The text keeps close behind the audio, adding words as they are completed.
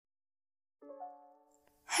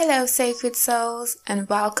Hello, sacred souls, and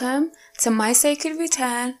welcome to My Sacred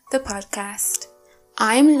Return, the podcast.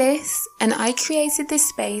 I'm Liz, and I created this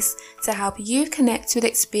space to help you connect with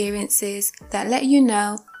experiences that let you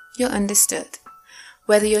know you're understood.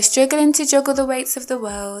 Whether you're struggling to juggle the weights of the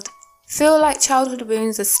world, feel like childhood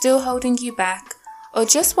wounds are still holding you back, or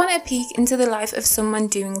just want a peek into the life of someone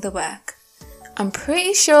doing the work, I'm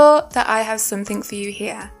pretty sure that I have something for you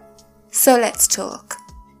here. So let's talk.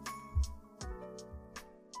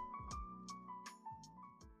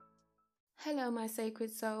 Hello, my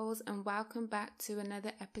sacred souls, and welcome back to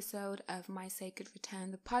another episode of My Sacred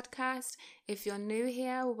Return, the podcast. If you're new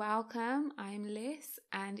here, welcome. I'm Liz,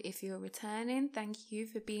 and if you're returning, thank you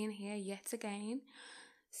for being here yet again.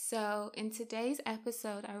 So in today's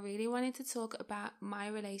episode, I really wanted to talk about my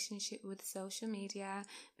relationship with social media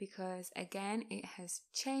because, again, it has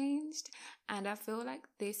changed, and I feel like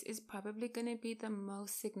this is probably going to be the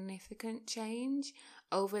most significant change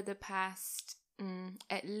over the past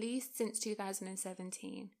at least since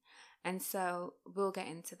 2017, and so we'll get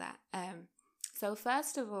into that. So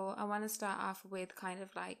first of all, I want to start off with kind of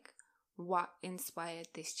like what inspired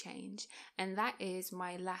this change, and that is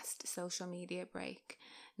my last social media break.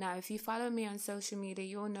 Now, if you follow me on social media,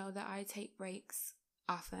 you'll know that I take breaks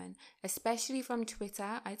often, especially from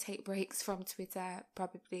Twitter. I take breaks from Twitter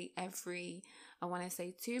probably every, I want to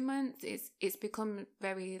say 2 months. It's become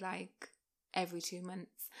very like every 2 months.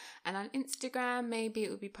 And on Instagram, maybe it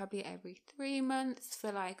would be probably every 3 months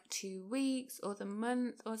for like 2 weeks or the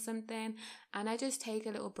month or something. And I just take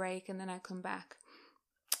a little break and then I come back.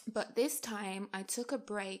 But this time I took a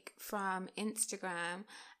break from Instagram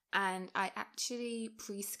and I actually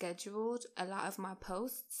pre-scheduled a lot of my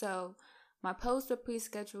posts. So my posts were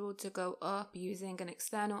pre-scheduled to go up using an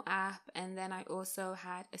external app, and then I also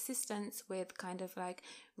had assistance with kind of like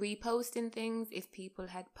reposting things if people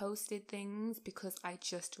had posted things because I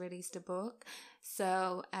just released a book.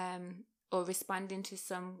 So, or responding to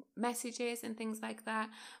some messages and things like that.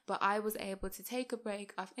 But I was able to take a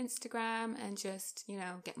break off Instagram and just,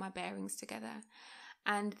 get my bearings together.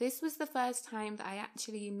 And this was the first time that I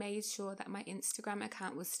actually made sure that my Instagram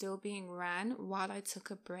account was still being ran while I took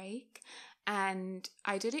a break. And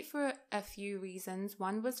I did it for a few reasons.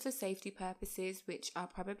 One was for safety purposes, which I'll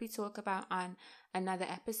probably talk about on another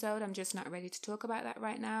episode. I'm just not ready to talk about that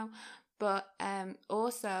right now. But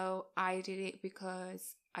also I did it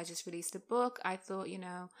because I just released a book. I thought,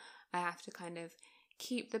 I have to kind of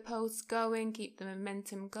keep the posts going, keep the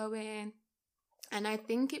momentum going. And I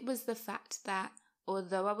think it was the fact that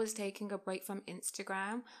although I was taking a break from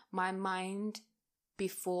Instagram, my mind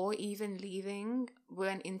before even leaving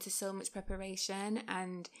went into so much preparation,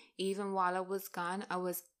 and even while I was gone, I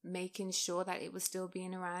was making sure that it was still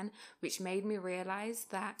being ran, which made me realize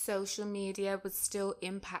that social media was still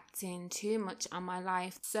impacting too much on my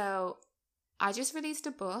life. So I just released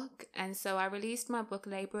a book, and so I released my book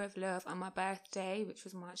Labour of Love on my birthday, which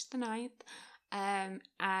was March the 9th,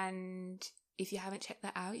 and if you haven't checked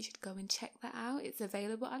that out, you should go and check that out. It's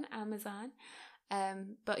available on Amazon.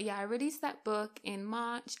 But yeah, I released that book in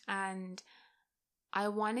March, and I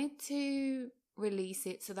wanted to release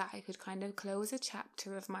it so that I could kind of close a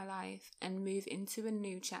chapter of my life and move into a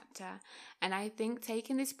new chapter. And I think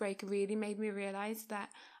taking this break really made me realize that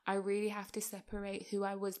I really have to separate who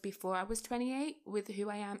I was before I was 28 with who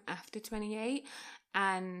I am after 28.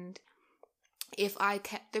 And if I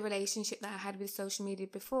kept the relationship that I had with social media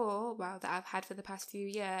before, that I've had for the past few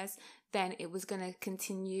years, then it was going to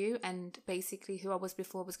continue, and basically who I was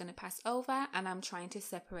before was going to pass over, and I'm trying to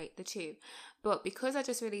separate the two. But because I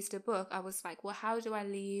just released a book, I was like, well, how do I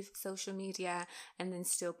leave social media and then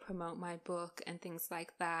still promote my book and things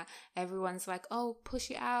like that? Everyone's like, oh,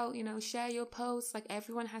 push it out, share your posts, like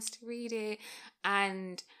everyone has to read it.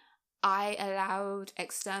 And I allowed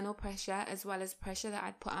external pressure as well as pressure that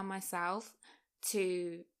I'd put on myself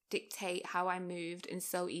to dictate how I moved. And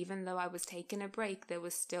so even though I was taking a break,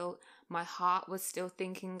 my heart was still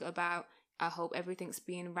thinking about, I hope everything's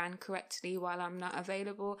being ran correctly while I'm not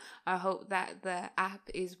available. I hope that the app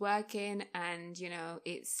is working and,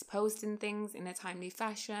 it's posting things in a timely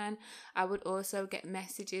fashion. I would also get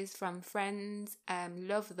messages from friends,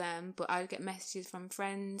 love them, but I would get messages from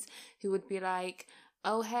friends who would be like,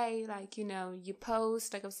 oh, hey, like, you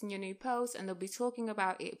post, like I've seen your new post, and they'll be talking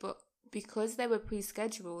about it, but because they were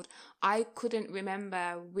pre-scheduled, I couldn't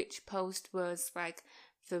remember which post was like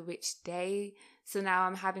for which day. So now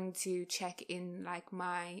I'm having to check in like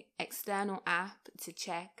my external app to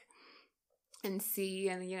check and see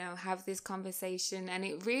and, have this conversation. And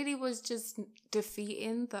it really was just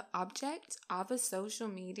defeating the object of a social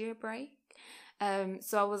media break.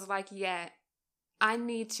 So I was like, yeah, I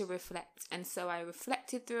need to reflect. And so I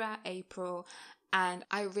reflected throughout April, and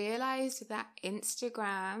I realized that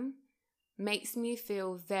Instagram makes me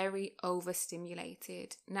feel very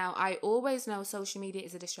overstimulated. Now, I always know social media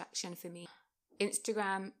is a distraction for me.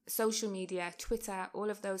 Instagram, social media, Twitter, all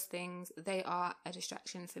of those things, they are a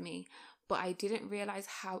distraction for me. But I didn't realize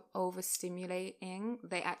how overstimulating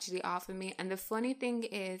they actually are for me. And the funny thing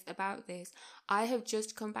is about this, I have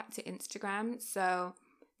just come back to Instagram. So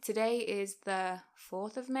today is the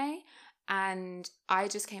 4th of May. And I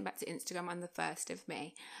just came back to Instagram on the 1st of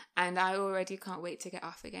May. And I already can't wait to get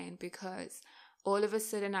off again, because all of a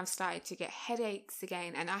sudden I've started to get headaches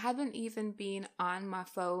again. And I haven't even been on my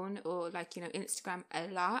phone or Instagram a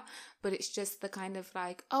lot, but it's just the kind of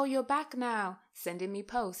like, oh, you're back now, sending me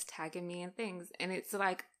posts, tagging me and things. And it's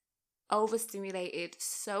like overstimulated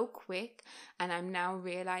so quick. And I'm now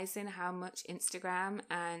realizing how much Instagram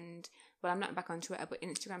and, well, I'm not back on Twitter, but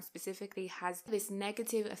Instagram specifically has this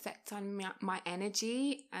negative effect on my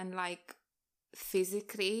energy and like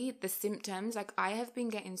physically the symptoms. Like I have been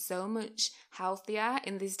getting so much healthier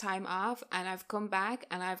in this time off, and I've come back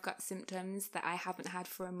and I've got symptoms that I haven't had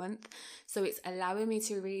for a month. So it's allowing me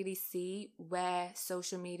to really see where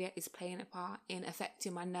social media is playing a part in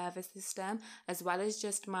affecting my nervous system, as well as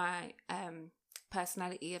just my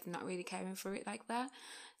personality of not really caring for it like that.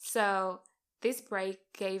 So this break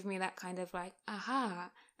gave me that kind of like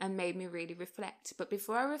aha, and made me really reflect. But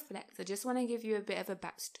before I reflect, I just want to give you a bit of a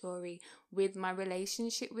backstory with my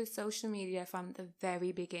relationship with social media from the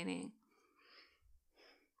very beginning.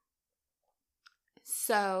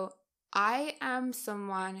 So I am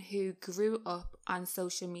someone who grew up on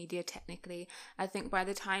social media technically. I think by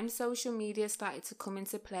the time social media started to come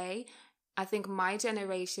into play, I think my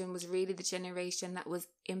generation was really the generation that was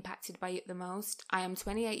impacted by it the most. I am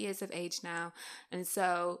 28 years of age now. And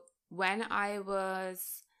so when I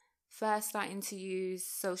was first starting to use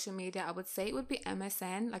social media, I would say it would be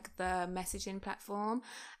MSN, like the messaging platform.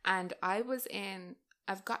 And I've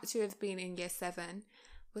got to have been in year 7.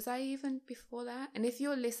 Was I even before that? And if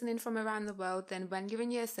you're listening from around the world, then when you're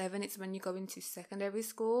in year 7, it's when you go into secondary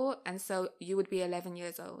school. And so you would be 11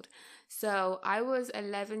 years old. So I was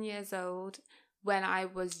 11 years old when I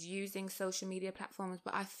was using social media platforms,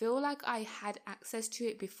 but I feel like I had access to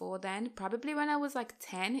it before then, probably when I was like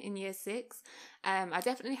 10 in year 6. I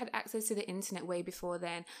definitely had access to the internet way before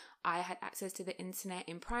then. I had access to the internet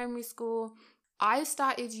in primary school. I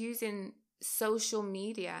started using social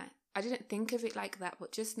media. I didn't think of it like that,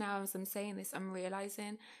 but just now as I'm saying this, I'm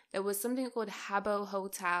realizing there was something called Habbo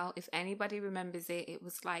Hotel. If anybody remembers it, it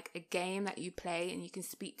was like a game that you play and you can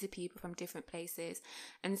speak to people from different places.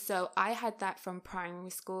 And so I had that from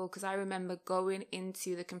primary school, because I remember going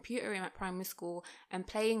into the computer room at primary school and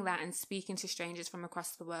playing that and speaking to strangers from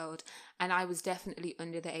across the world. And I was definitely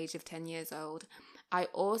under the age of 10 years old. I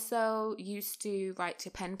also used to write to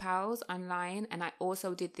pen pals online, and I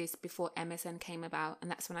also did this before MSN came about, and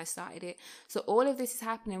that's when I started it. So all of this is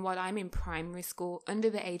happening while I'm in primary school under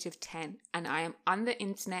the age of 10, and I am on the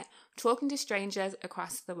internet talking to strangers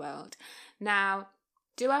across the world. Now,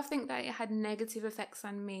 do I think that it had negative effects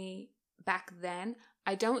on me back then?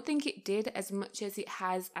 I don't think it did as much as it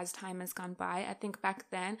has as time has gone by. I think back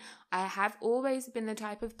then I have always been the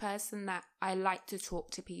type of person that I like to talk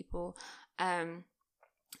to people.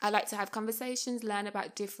 I like to have conversations, learn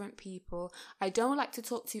about different people. I don't like to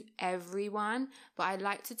talk to everyone, but I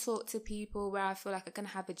like to talk to people where I feel like I can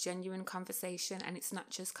have a genuine conversation and it's not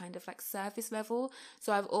just kind of like surface level.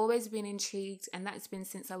 So I've always been intrigued, and that's been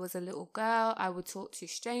since I was a little girl. I would talk to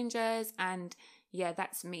strangers, and yeah,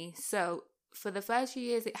 that's me. So for the first few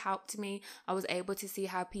years, it helped me. I was able to see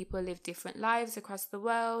how people live different lives across the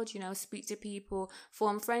world, speak to people,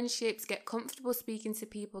 form friendships, get comfortable speaking to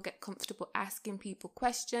people, get comfortable asking people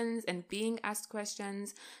questions and being asked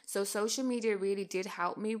questions. So social media really did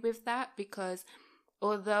help me with that, because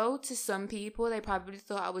although to some people, they probably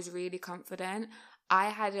thought I was really confident, I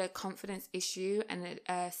had a confidence issue and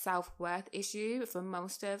a self-worth issue for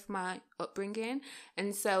most of my upbringing.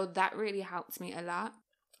 And so that really helped me a lot.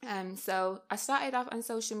 So I started off on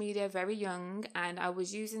social media very young, and I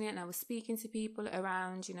was using it and I was speaking to people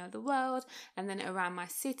around, the world, and then around my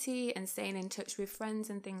city, and staying in touch with friends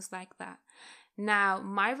and things like that. Now,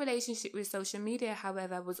 my relationship with social media,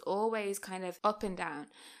 however, was always kind of up and down.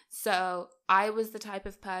 So I was the type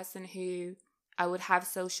of person who I would have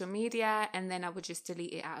social media and then I would just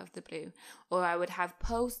delete it out of the blue. Or I would have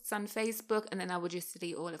posts on Facebook and then I would just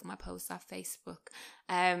delete all of my posts off Facebook.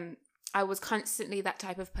 I was constantly that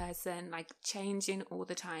type of person, like changing all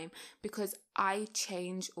the time, because I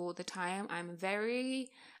change all the time.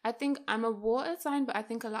 I think I'm a water sign, but I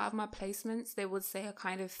think a lot of my placements, they would say, are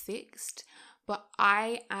kind of fixed. but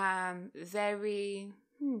I am very,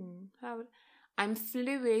 I'm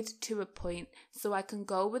fluid to a point, so I can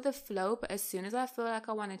go with the flow, but as soon as I feel like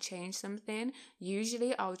I want to change something,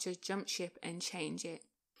 usually I'll just jump ship and change it.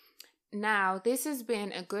 Now, this has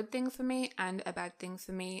been a good thing for me and a bad thing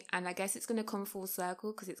for me, and I guess it's going to come full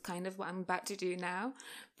circle because it's kind of what I'm about to do now.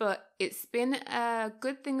 But it's been a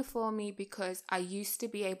good thing for me because I used to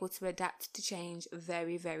be able to adapt to change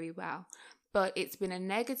very, very well. But it's been a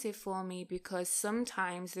negative for me because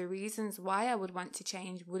sometimes the reasons why I would want to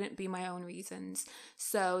change wouldn't be my own reasons.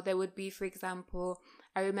 So there would be, for example,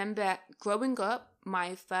 I remember growing up,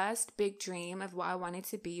 my first big dream of what I wanted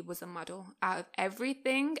to be was a model. Out of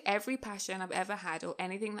everything, every passion I've ever had or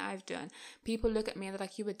anything that I've done, people look at me and they're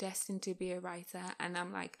like, you were destined to be a writer. And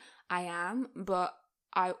I'm like, I am, but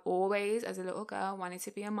I always, as a little girl, wanted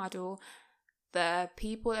to be a model. The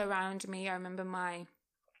people around me, I remember my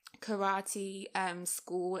karate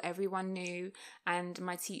school, everyone knew, and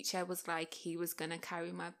my teacher was like, he was gonna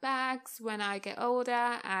carry my bags when I get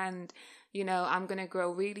older, and I'm gonna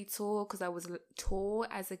grow really tall because I was tall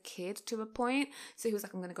as a kid to a point. So he was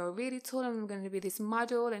like, I'm gonna grow really tall and I'm gonna be this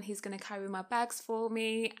model and he's gonna carry my bags for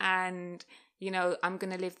me, and I'm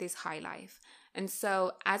gonna live this high life. And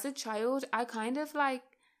so as a child, I kind of like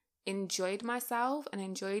enjoyed myself and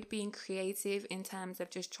enjoyed being creative in terms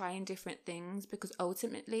of just trying different things, because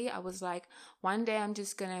ultimately I was like, one day I'm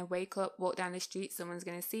just gonna wake up, walk down the street, someone's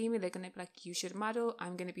gonna see me, they're gonna be like, you should model,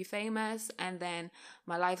 I'm gonna be famous, and then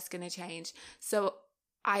my life's gonna change. So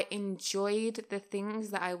I enjoyed the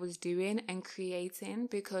things that I was doing and creating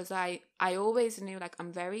because I always knew, like,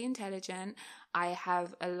 I'm very intelligent, I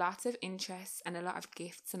have a lot of interests and a lot of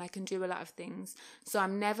gifts, and I can do a lot of things. So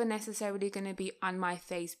I'm never necessarily going to be on my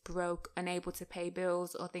face broke, unable to pay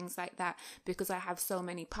bills or things like that, because I have so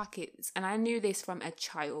many pockets. And I knew this from a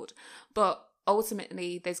child. But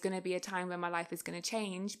ultimately, there's going to be a time when my life is going to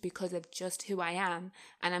change because of just who I am,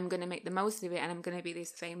 and I'm going to make the most of it, and I'm going to be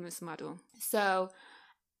this famous model. So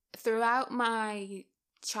throughout my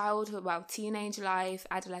childhood, teenage life,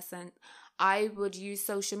 adolescent, I would use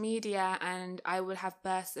social media and I would have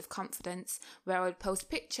bursts of confidence where I would post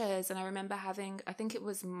pictures. And I remember having, I think it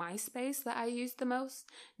was MySpace that I used the most.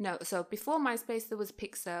 No, so before MySpace, there was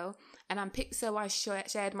Pixo. And on Pixo, I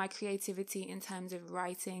shared my creativity in terms of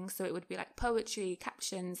writing. So it would be like poetry,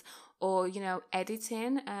 captions, or,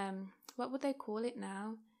 editing. What would they call it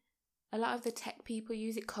now? A lot of the tech people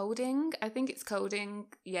use it, coding. I think it's coding.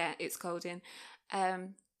 Yeah, it's coding.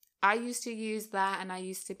 I used to use that, and I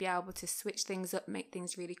used to be able to switch things up, make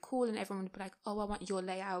things really cool, and everyone would be like, oh, I want your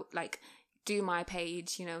layout, like, do my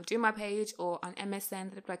page, or on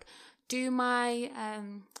MSN, they'd be like, do my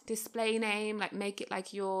display name, like, make it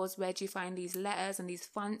like yours, where do you find these letters and these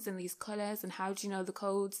fonts and these colours, and how do you know the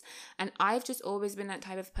codes? And I've just always been that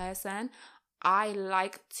type of person. I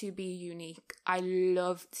like to be unique. I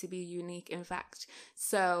love to be unique, in fact.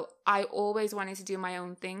 So I always wanted to do my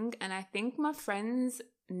own thing, and I think my friends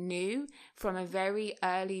knew from a very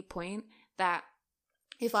early point that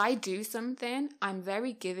if I do something, I'm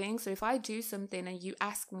very giving. So if I do something and you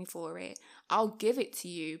ask me for it, I'll give it to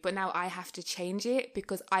you. But now I have to change it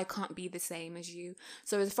because I can't be the same as you.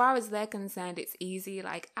 So as far as they're concerned, it's easy.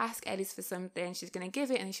 Like, ask Ellis for something, she's going to give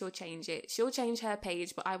it and she'll change it. She'll change her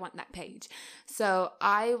page, but I want that page. So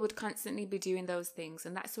I would constantly be doing those things.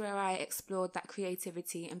 And that's where I explored that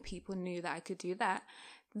creativity, and people knew that I could do that.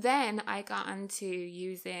 Then I got into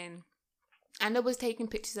using... And I was taking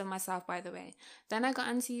pictures of myself, by the way. Then I got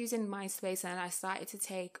into using MySpace, and I started to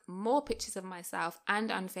take more pictures of myself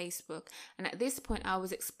and on Facebook. And at this point, I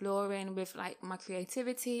was exploring with like my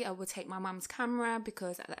creativity. I would take my mum's camera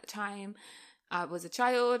because at that time I was a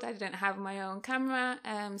child. I didn't have my own camera.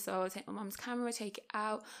 So I would take my mum's camera, take it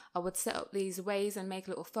out. I would set up these ways and make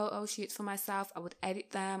little photo shoots for myself. I would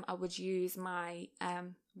edit them. I would use my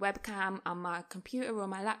webcam on my computer or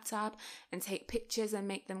my laptop and take pictures and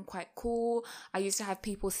make them quite cool. I used to have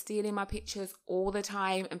people stealing my pictures all the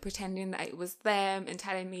time and pretending that it was them and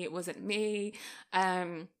telling me it wasn't me.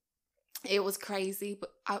 It was crazy,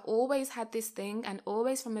 but I always had this thing, and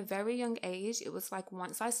always from a very young age, it was like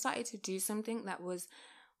once I started to do something that was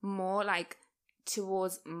more like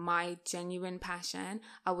towards my genuine passion,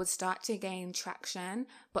 I would start to gain traction,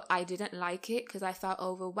 but I didn't like it because I felt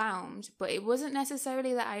overwhelmed. But it wasn't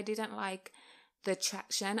necessarily that I didn't like the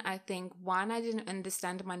traction. I think one, I didn't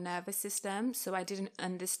understand my nervous system, so I didn't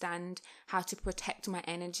understand how to protect my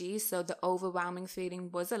energy, so the overwhelming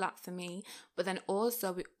feeling was a lot for me. But then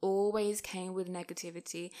also it always came with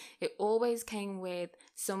negativity. It always came with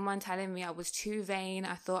someone telling me I was too vain,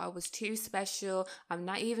 I thought I was too special, I'm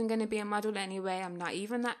not even going to be a model anyway, I'm not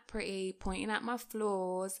even that pretty, pointing at my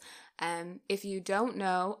flaws. If you don't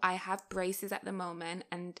know, I have braces at the moment,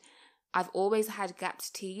 and I've always had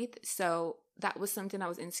gapped teeth, so that was something I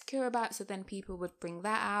was insecure about. So then people would bring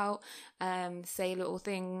that out, say little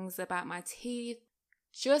things about my teeth,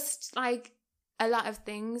 just like a lot of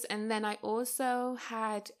things. And then I also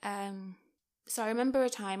had, so I remember a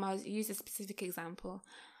time, I'll use a specific example.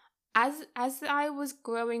 As I was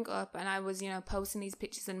growing up and I was, posting these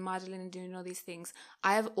pictures and modeling and doing all these things,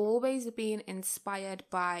 I have always been inspired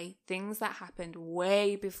by things that happened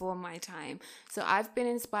way before my time. So I've been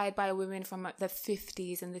inspired by women from the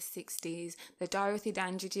 50s and the 60s, the Dorothy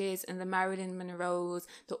Dandridges and the Marilyn Monroes,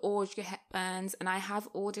 the Audrey Hepburns, and I have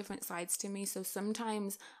all different sides to me. So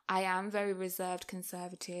sometimes I am very reserved,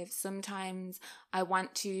 conservative. Sometimes I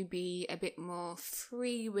want to be a bit more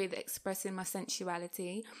free with expressing my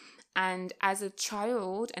sensuality. And as a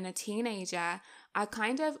child and a teenager,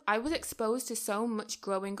 I was exposed to so much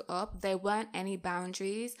growing up. There weren't any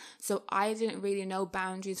boundaries. So I didn't really know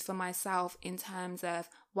boundaries for myself in terms of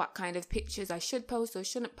what kind of pictures I should post or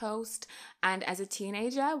shouldn't post. And as a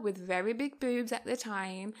teenager with very big boobs at the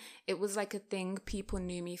time, it was like a thing people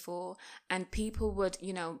knew me for. And people would,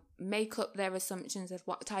 make up their assumptions of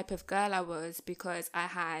what type of girl I was because I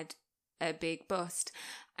had a big bust.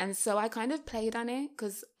 And so I kind of played on it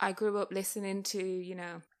because I grew up listening to,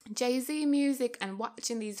 Jay-Z music and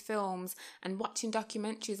watching these films and watching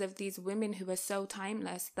documentaries of these women who are so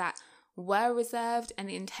timeless that were reserved and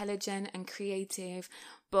intelligent and creative,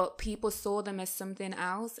 but people saw them as something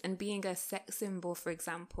else. And being a sex symbol, for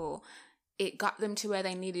example, it got them to where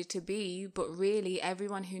they needed to be, but really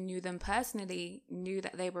everyone who knew them personally knew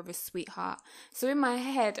that they were a sweetheart. So in my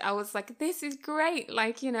head, I was like, this is great.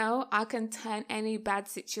 Like, I can turn any bad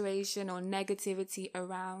situation or negativity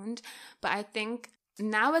around. But I think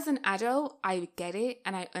now as an adult, I get it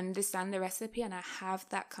and I understand the recipe, and I have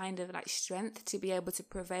that kind of like strength to be able to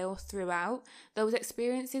prevail throughout those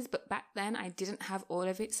experiences. But back then I didn't have all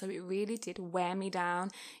of it. So it really did wear me down.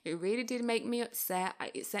 It really did make me upset.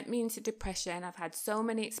 It sent me into depression. I've had so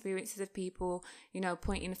many experiences of people,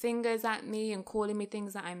 pointing fingers at me and calling me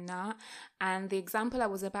things that I'm not. And the example I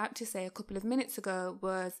was about to say a couple of minutes ago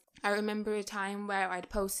was, I remember a time where I'd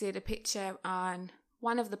posted a picture on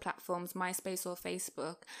one of the platforms, MySpace or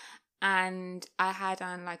Facebook, and I had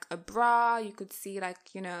on like a bra. You could see I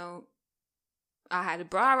had a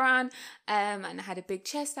bra on, and I had a big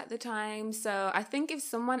chest at the time. So I think if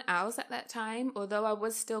someone else at that time, although I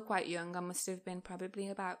was still quite young, I must have been probably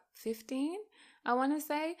about 15, I want to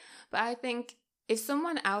say, but I think if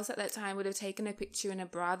someone else at that time would have taken a picture in a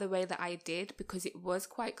bra the way that I did, because it was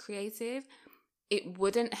quite creative, it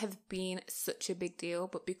wouldn't have been such a big deal.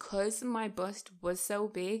 But because my bust was so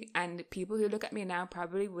big, and people who look at me now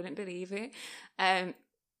probably wouldn't believe it,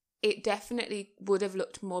 it definitely would have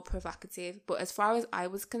looked more provocative. But as far as I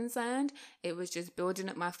was concerned, it was just building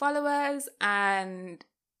up my followers, and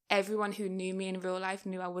everyone who knew me in real life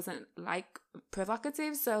knew I wasn't like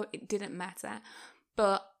provocative, so it didn't matter.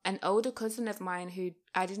 But an older cousin of mine who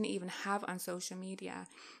I didn't even have on social media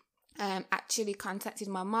actually contacted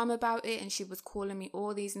my mom about it, and she was calling me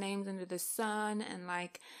all these names under the sun, and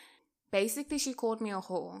basically she called me a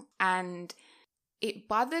whore. And it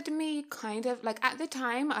bothered me kind of, at the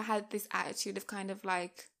time I had this attitude of kind of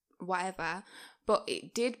whatever, but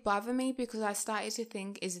it did bother me because I started to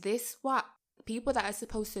think, is this what people that are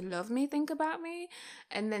supposed to love me think about me?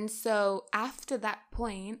 And then so after that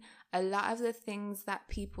point, a lot of the things that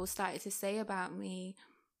people started to say about me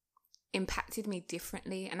impacted me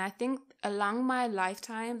differently. And I think along my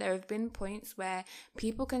lifetime there have been points where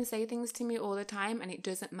people can say things to me all the time and it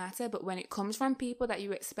doesn't matter, but when it comes from people that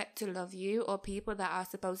you expect to love you or people that are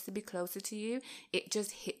supposed to be closer to you, it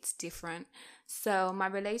just hits different. So my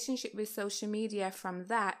relationship with social media from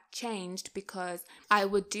that changed because I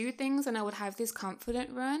would do things and I would have this confident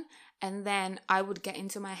run, and then I would get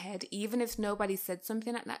into my head, even if nobody said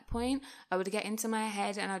something at that point, I would get into my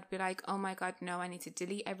head and I'd be like, oh my God, no, I need to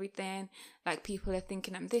delete everything. People are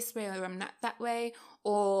thinking I'm this way or I'm not that way.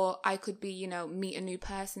 Or I could be, meet a new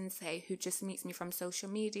person, say, who just meets me from social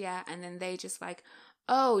media, and then they just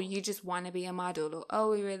oh, you just want to be a model, or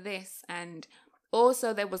oh, you're this. And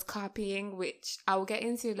also there was copying, which I'll get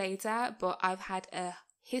into later, but I've had a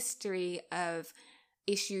history of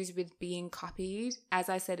issues with being copied. As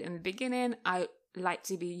I said in the beginning, I like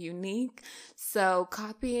to be unique. So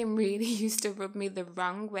copying really used to rub me the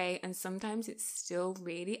wrong way, and sometimes it still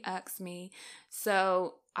really irks me.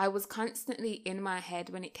 So I was constantly in my head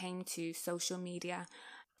when it came to social media.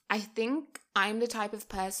 I think I'm the type of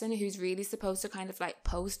person who's really supposed to kind of like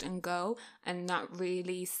post and go and not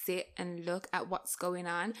really sit and look at what's going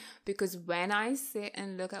on, because when I sit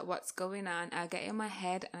and look at what's going on, I get in my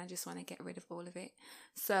head and I just want to get rid of all of it.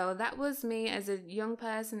 So that was me as a young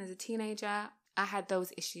person, as a teenager. I had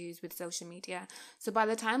those issues with social media. So by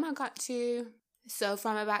the time I got to, so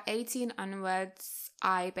from about 18 onwards,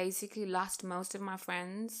 I basically lost most of my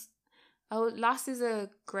friends. Oh, lost is a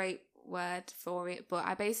great word for it, but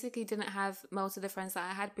I basically didn't have most of the friends that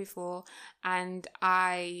I had before, and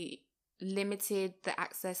I limited the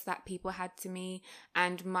access that people had to me,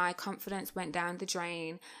 and my confidence went down the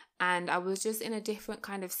drain, and I was just in a different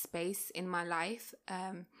kind of space in my life.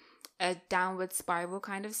 A downward spiral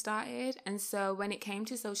kind of started. And so when it came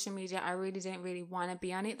to social media, I really didn't really want to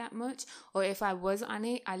be on it that much, or if I was on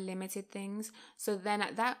it, I limited things. So then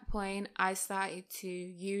at that point, I started to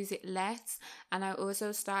use it less, and I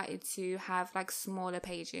also started to have like smaller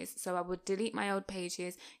pages. So I would delete my old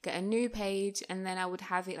pages, get a new page, and then I would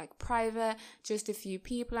have it like private, just a few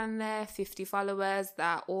people on there, 50 followers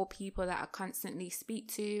that are all people that I constantly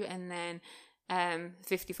speak to, and then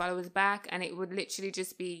 50 followers back, and it would literally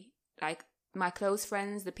just be like my close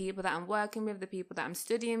friends, the people that I'm working with, the people that I'm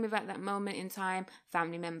studying with at that moment in time,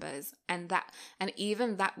 family members. And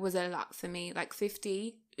even that was a lot for me. Like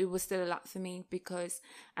 50, it was still a lot for me, because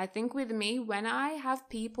I think with me, when I have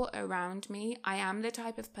people around me, I am the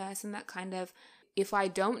type of person that kind of, if I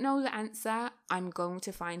don't know the answer, I'm going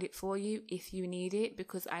to find it for you if you need it,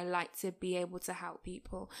 because I like to be able to help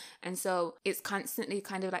people. And so it's constantly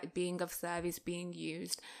kind of like being of service, being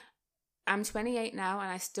used. I'm 28 now,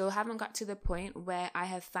 and I still haven't got to the point where I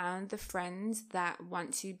have found the friends that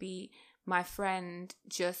want to be my friend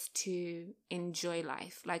just to enjoy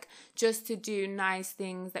life, like just to do nice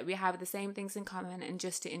things, that we have the same things in common, and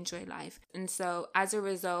just to enjoy life. And so as a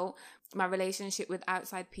result, my relationship with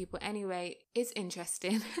outside people anyway is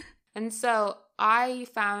interesting. And so I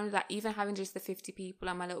found that even having just the 50 people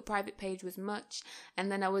on my little private page was much. And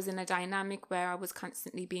then I was in a dynamic where I was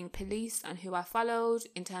constantly being policed on who I followed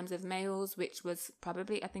in terms of males, which was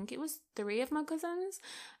probably, I think it was 3 of my cousins.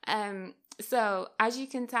 So as you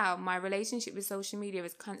can tell, my relationship with social media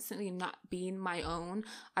has constantly not been my own.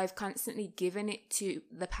 I've constantly given it to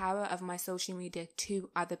the power of my social media to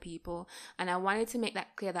other people. And I wanted to make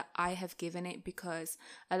that clear that I have given it, because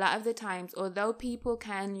a lot of the times, although people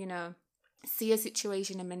can, see a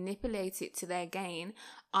situation and manipulate it to their gain,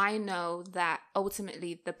 I know that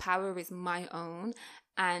ultimately the power is my own.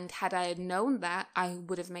 And had I known that, I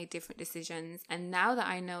would have made different decisions. And now that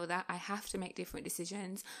I know that, I have to make different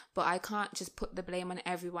decisions, but I can't just put the blame on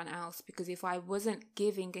everyone else, because if I wasn't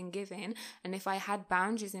giving and giving, and if I had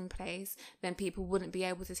boundaries in place, then people wouldn't be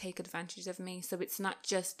able to take advantage of me. So it's not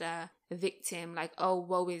just a victim, like, oh,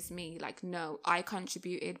 woe is me. Like, no, I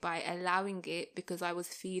contributed by allowing it, because I was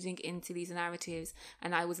feeding into these narratives,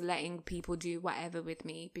 and I was letting people do whatever with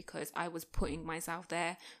me, because I was putting myself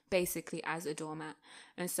there basically as a doormat.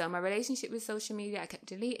 And so my relationship with social media, I kept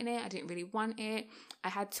deleting it. I didn't really want it. I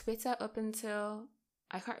had Twitter up until,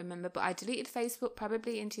 I can't remember, but I deleted Facebook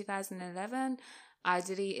probably in 2011. I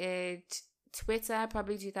deleted Twitter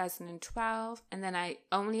probably 2012, and then I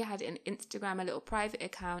only had an Instagram, a little private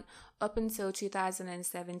account, up until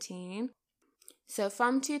 2017. So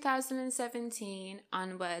from 2017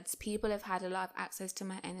 onwards, people have had a lot of access to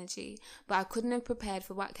my energy, but I couldn't have prepared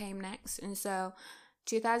for what came next. And so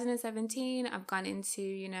 2017, I've gone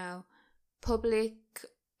into, public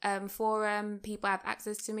forum. People have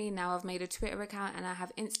access to me. Now I've made a Twitter account and I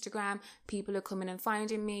have Instagram. People are coming and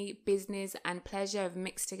finding me. Business and pleasure have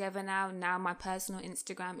mixed together now. Now my personal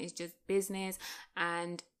Instagram is just business,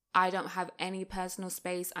 and I don't have any personal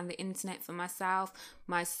space on the internet for myself.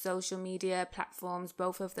 My social media platforms,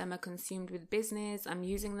 both of them are consumed with business. I'm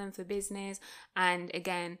using them for business. And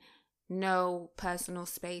again, no personal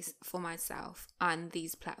space for myself on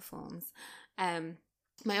these platforms.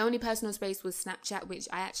 My only personal space was Snapchat, which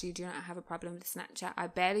I actually do not have a problem with Snapchat. I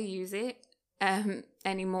barely use it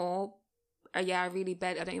anymore. I don't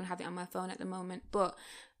even have it on my phone at the moment, but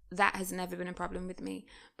that has never been a problem with me.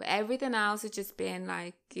 But everything else has just been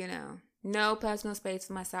like, no personal space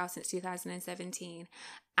for myself since 2017.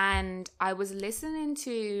 And I was listening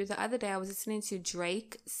to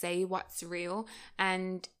Drake Say What's Real.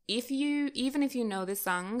 And even if you know the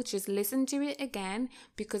song, just listen to it again,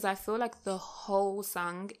 because I feel like the whole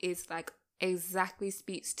song is like exactly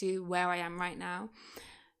speaks to where I am right now.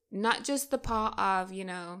 Not just the part of,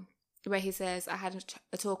 where he says, I had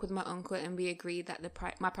a talk with my uncle and we agreed that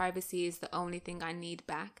my privacy is the only thing I need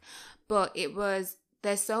back. But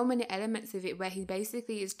there's so many elements of it where he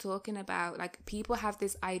basically is talking about, like, people have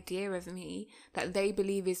this idea of me that they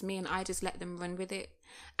believe is me and I just let them run with it.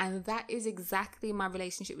 And that is exactly my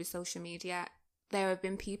relationship with social media. There have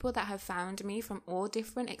been people that have found me from all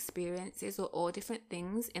different experiences or all different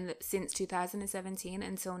things since 2017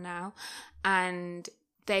 until now. And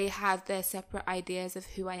they have their separate ideas of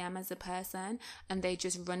who I am as a person, and they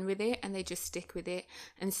just run with it and they just stick with it.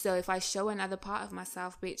 And so if I show another part of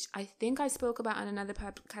myself, which I think I spoke about on another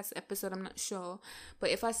podcast episode, I'm not sure,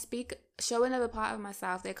 but if I show another part of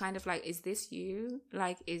myself, they're kind of like, is this you?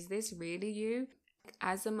 Like, is this really you?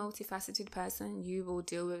 As a multifaceted person, you will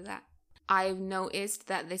deal with that. I've noticed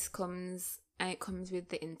that this comes with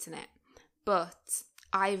the internet, but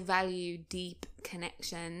I value deep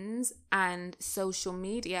connections, and social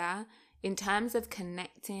media, in terms of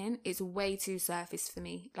connecting, is way too surface for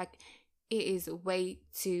me. Like, it is way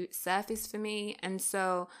too surface for me. And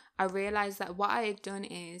so I realized that what I had done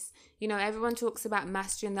is, everyone talks about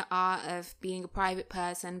mastering the art of being a private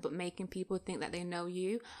person, but making people think that they know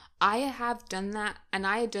you. I have done that, and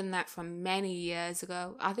I had done that from many years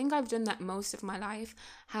ago. I think I've done that most of my life.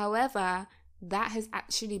 However, that has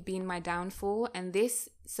actually been my downfall, and this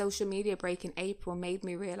social media break in April made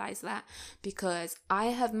me realize that, because I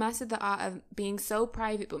have mastered the art of being so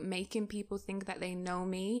private but making people think that they know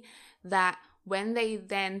me, that when they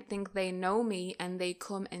then think they know me and they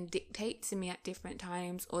come and dictate to me at different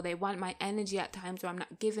times, or they want my energy at times where I'm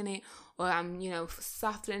not giving it, or I'm,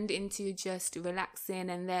 softened into just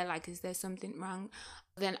relaxing, and they're like, is there something wrong?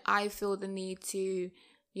 Then I feel the need to,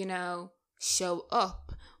 show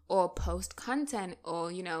up or post content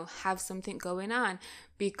or, have something going on,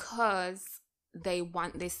 because they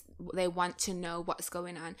want to know what's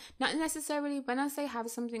going on. Not necessarily, when I say have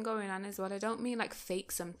something going on as well, I don't mean like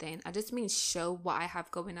fake something. I just mean show what I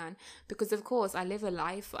have going on, because of course I live a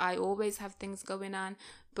life. I always have things going on,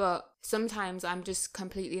 but sometimes I'm just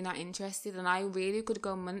completely not interested, and I really could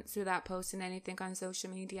go months without posting anything on social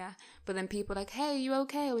media. But then people are like, hey, you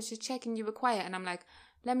okay? I was just checking you were quiet. And I'm like,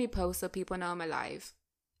 let me post so people know I'm alive.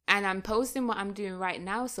 And I'm posting what I'm doing right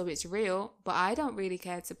now, so it's real, but I don't really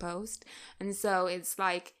care to post. And so it's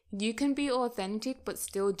like, you can be authentic, but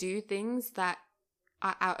still do things that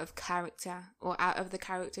are out of character, or out of the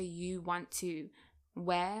character you want to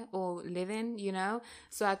wear or live in,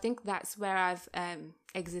 So I think that's where I've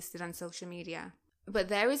existed on social media. But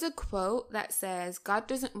there is a quote that says, God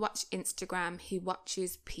doesn't watch Instagram, he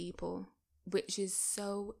watches people, which is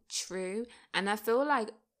so true. And I feel like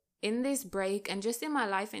in this break, and just in my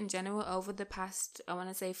life in general over the past, I want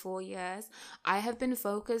to say 4 years, I have been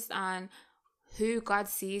focused on who God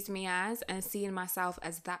sees me as and seeing myself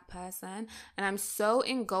as that person. And I'm so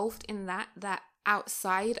engulfed in that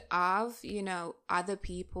outside of, other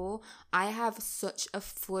people, I have such a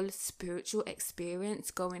full spiritual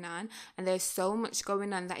experience going on, and there's so much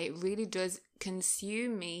going on that it really does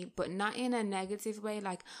consume me, but not in a negative way.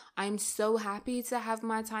 Like, I'm so happy to have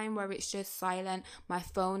my time where it's just silent, my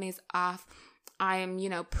phone is off, I'm,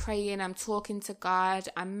 praying, I'm talking to God,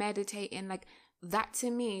 I'm meditating. Like, that to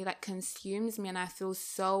me, like, consumes me, and I feel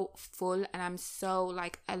so full, and I'm so,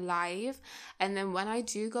 like, alive. And then when I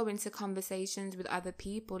do go into conversations with other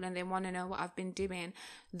people and they want to know what I've been doing,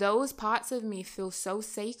 those parts of me feel so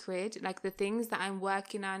sacred. Like, the things that I'm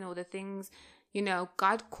working on, or the things,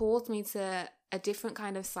 God called me to a different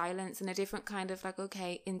kind of silence and a different kind of, like,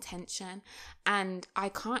 okay, intention. And I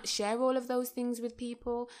can't share all of those things with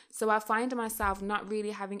people. So I find myself not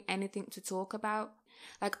really having anything to talk about.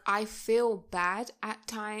 Like, I feel bad at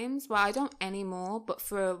times. Well, I don't anymore, but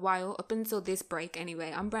for a while, up until this break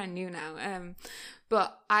anyway, I'm brand new now.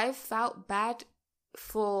 But I've felt bad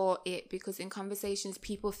for it, because in conversations,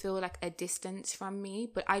 people feel like a distance from me.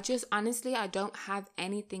 But I just, honestly, I don't have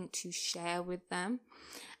anything to share with them.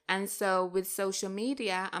 And so with social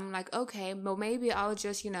media, I'm like, okay, well, maybe I'll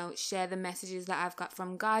just, share the messages that I've got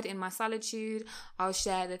from God in my solitude. I'll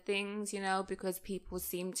share the things, because people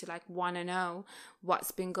seem to, like, want to know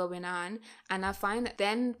what's been going on. And I find that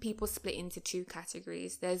then people split into two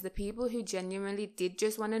categories. There's the people who genuinely did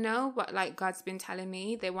just want to know what, like, God's been telling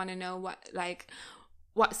me. They want to know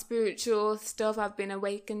what spiritual stuff I've been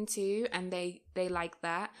awakened to, and they they like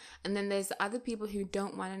that. And then there's other people who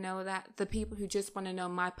don't want to know that, the people who just want to know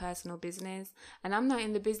my personal business. And I'm not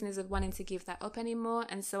in the business of wanting to give that up anymore.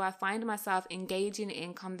 And so I find myself engaging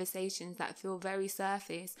in conversations that feel very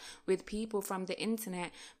surface with people from the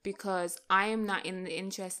internet, because I am not in the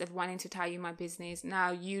interest of wanting to tell you my business.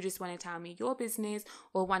 Now you just want to tell me your business,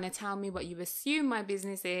 or want to tell me what you assume my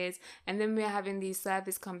business is. And then we're having these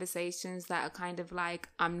service conversations that are kind of like,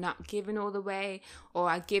 I'm not giving all the way, or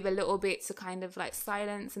I give a little bit to kind of like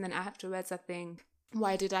silence, and then afterwards I think,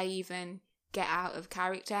 why did I even get out of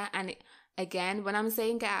character? And again, when I'm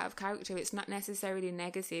saying get out of character, it's not necessarily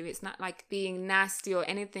negative. It's not like being nasty or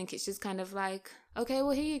anything. It's just kind of like, okay,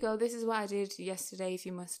 well, here you go. This is what I did yesterday, if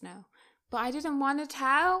you must know. But I didn't want to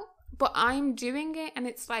tell, but I'm doing it. And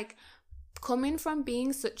it's like, coming from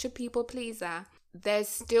being such a people pleaser, there's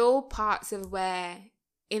still parts of where,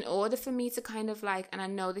 in order for me to kind of like, and I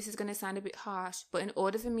know this is going to sound a bit harsh, but in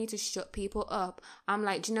order for me to shut people up, I'm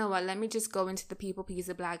like, do you know what? Let me just go into the people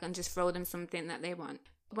pleaser bag and just throw them something that they want.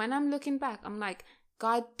 When I'm looking back, I'm like,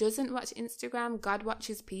 God doesn't watch Instagram. God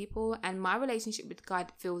watches people. And my relationship with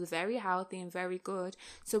God feels very healthy and very good.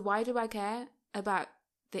 So why do I care about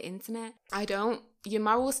the internet? I don't. Your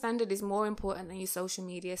moral standard is more important than your social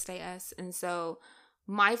media status. And so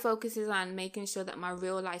my focus is on making sure that my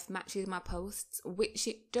real life matches my posts, which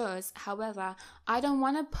it does. However, I don't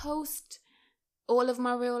want to post all of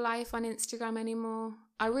my real life on Instagram anymore.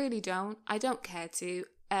 I really don't. I don't care to.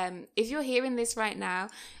 If you're hearing this right now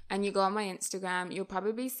and you go on my Instagram, you'll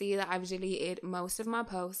probably see that I've deleted most of my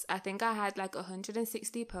posts. I think I had like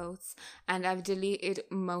 160 posts and I've deleted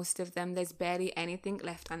most of them. There's barely anything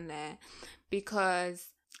left on there, because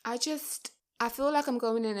I feel like I'm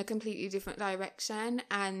going in a completely different direction.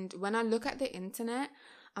 And when I look at the internet,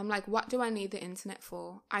 I'm like, what do I need the internet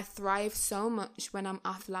for? I thrive so much when I'm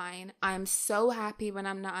offline. I am so happy when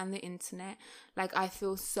I'm not on the internet. Like, I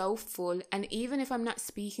feel so full. And even if I'm not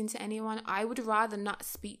speaking to anyone, I would rather not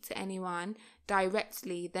speak to anyone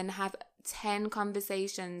directly than have 10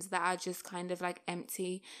 conversations that are just kind of like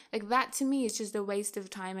empty. Like, that to me is just a waste of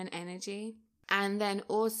time and energy. And then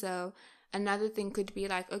also, another thing could be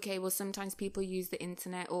like, okay, well, sometimes people use the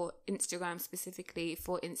internet or Instagram specifically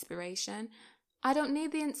for inspiration. I don't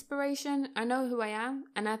need the inspiration. I know who I am.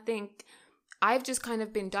 And I think I've just kind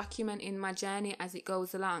of been documenting my journey as it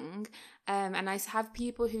goes along. And I have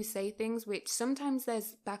people who say things, which sometimes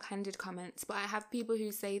there's backhanded comments, but I have people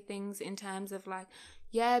who say things in terms of like,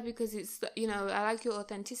 yeah, because it's, you know, I like your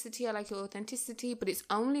authenticity, but it's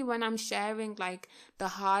only when I'm sharing like the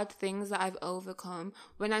hard things that I've overcome.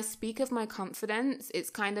 When I speak of my confidence, it's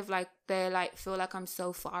kind of like they like feel like I'm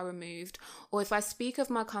so far removed. Or if I speak of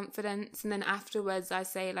my confidence and then afterwards I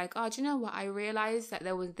say like, oh, do you know what? I realized that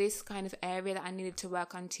there was this kind of area that I needed to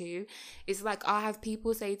work on too. It's like I have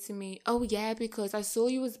people say to me, oh yeah, because I saw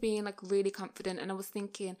you as being like really confident, and I was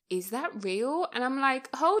thinking, is that real? And I'm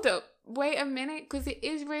like, hold up. Wait a minute, because it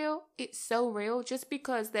is real. It's so real. Just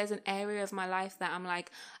because there's an area of my life that I'm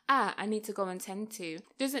like, I need to go and tend to,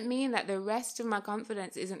 doesn't mean that the rest of my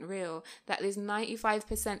confidence isn't real, that there's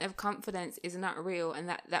 95% of confidence is not real, and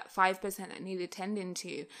that 5% that needed tending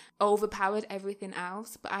to overpowered everything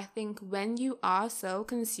else. But I think when you are so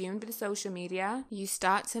consumed with social media, you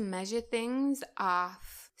start to measure things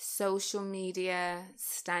off social media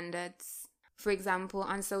standards. For example,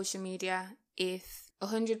 on social media, if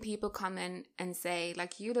 100 people comment and say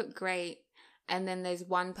like, you look great, and then there's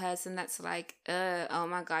one person that's like, oh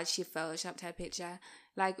my god, she photoshopped her picture,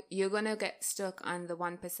 like, you're gonna get stuck on the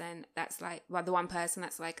 1% that's like, well, the one person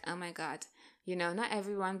that's like, oh my god. You know, not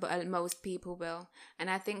everyone, but most people will. And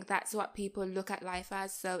I think that's what people look at life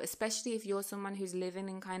as. So especially if you're someone who's living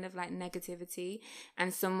in kind of like negativity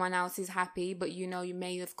and someone else is happy, but you know, you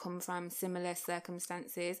may have come from similar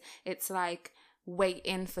circumstances, it's like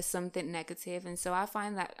waiting for something negative. And so I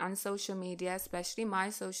find that on social media, especially my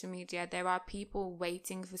social media, there are people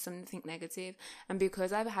waiting for something negative. And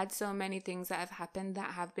because I've had so many things that have happened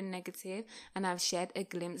that have been negative, and I've shared a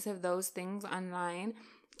glimpse of those things online,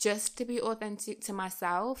 just to be authentic to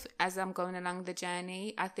myself as I'm going along the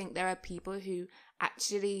journey, I think there are people who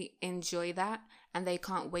actually enjoy that, and they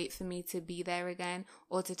can't wait for me to be there again,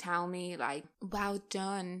 or to tell me like, well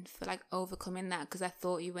done for like overcoming that, because I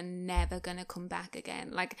thought you were never gonna come back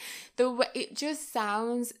again. Like, the way it just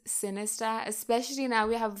sounds sinister, especially now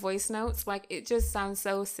we have voice notes, like it just sounds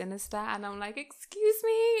so sinister. And I'm like, excuse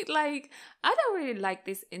me, like I don't really like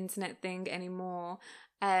this internet thing anymore.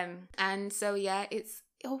 And so yeah, it's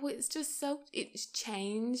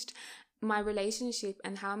changed. My relationship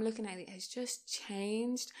and how I'm looking at it has just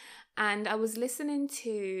changed. And I was listening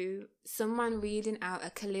to someone reading out a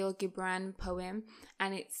Khalil Gibran poem,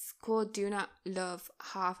 and it's called Do Not Love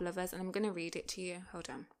Half Lovers, and I'm going to read it to you. Hold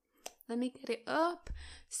on. Let me get it up.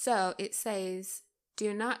 So it says,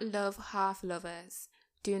 do not love half lovers.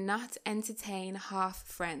 Do not entertain half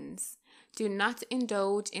friends. Do not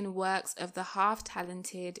indulge in works of the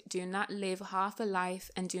half-talented. Do not live half a life,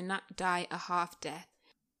 and do not die a half death.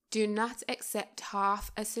 Do not accept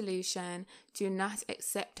half a solution. Do not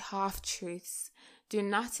accept half truths. Do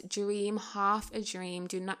not dream half a dream.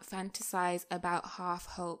 Do not fantasize about half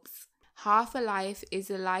hopes. Half a life is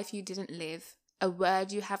a life you didn't live. A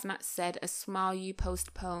word you have not said, a smile you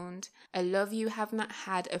postponed. A love you have not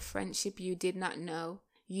had, a friendship you did not know.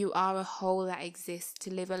 You are a whole that exists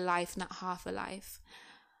to live a life, not half a life.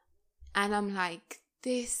 And I'm like,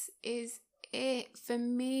 this is it for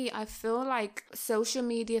me. I feel like social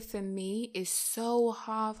media for me is so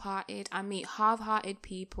half-hearted. I meet half-hearted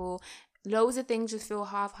people. Loads of things just feel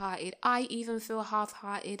half-hearted. I even feel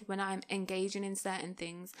half-hearted when I'm engaging in certain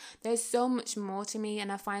things. There's so much more to me,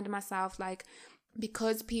 and I find myself like,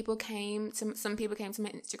 because some people came to my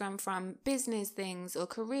Instagram from business things or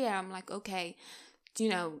career, I'm like, okay,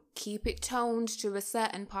 keep it toned to a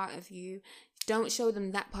certain part of you. Don't show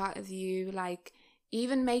them that part of you. Like,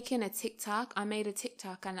 even making a TikTok, I made a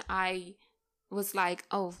TikTok and I was like,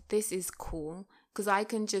 oh, this is cool, because I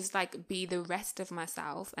can just like be the rest of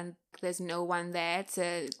myself, and there's no one there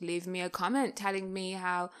to leave me a comment telling me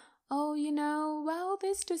how, oh, well,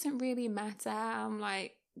 this doesn't really matter. I'm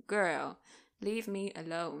like, girl, leave me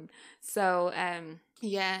alone. So, I'm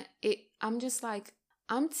just like,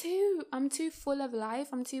 I'm too full of life.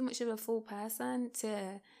 I'm too much of a full person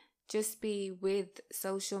to just be with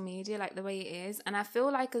social media like the way it is. And I feel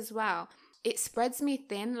like as well, it spreads me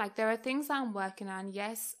thin. Like, there are things that I'm working on.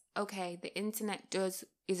 Yes, okay, the internet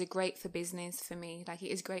is great for business for me. Like, it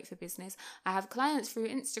is great for business. I have clients through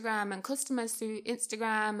Instagram and customers through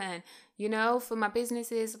Instagram, and for my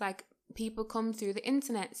businesses, like, people come through the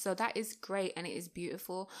internet. So that is great and it is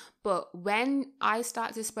beautiful. But when I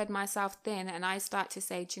start to spread myself thin and I start to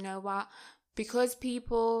say, do you know what? Because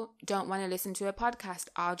people don't want to listen to a podcast,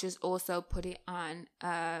 I'll just also put it on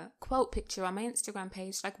a quote picture on my Instagram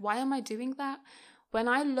page. Like, why am I doing that? When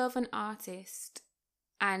I love an artist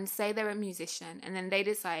and say they're a musician, and then they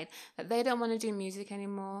decide that they don't want to do music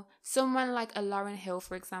anymore, someone like a Lauryn Hill,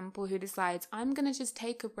 for example, who decides, I'm going to just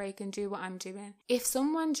take a break and do what I'm doing. If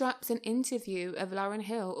someone drops an interview of Lauryn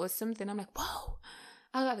Hill or something, I'm like, whoa,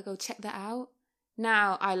 I got to go check that out.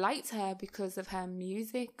 Now, I liked her because of her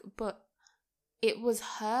music, but it was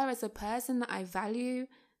her as a person that I value,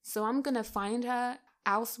 so I'm going to find her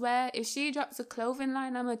elsewhere. If she drops a clothing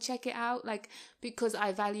line, I'm going to check it out, like, because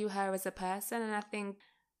I value her as a person. And I think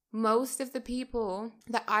most of the people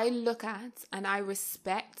that I look at and I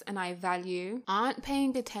respect and I value aren't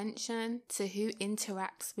paying attention to who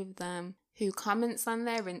interacts with them, who comments on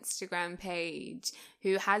their Instagram page,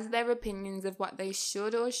 who has their opinions of what they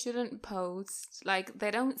should or shouldn't post. Like,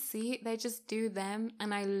 they don't see it, they just do them,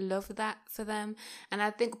 and I love that for them. And I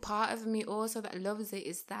think part of me also that loves it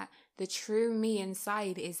is that the true me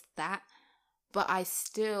inside is that, but I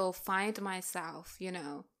still find myself,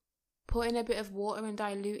 putting a bit of water and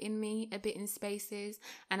diluting me a bit in spaces.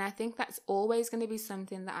 And I think that's always going to be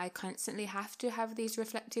something that I constantly have to have these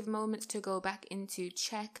reflective moments to go back into,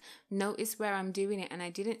 check, notice where I'm doing it and I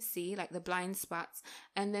didn't see, like the blind spots,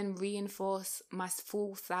 and then reinforce my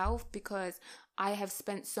full self, because I have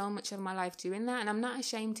spent so much of my life doing that, and I'm not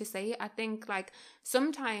ashamed to say it. I think, like,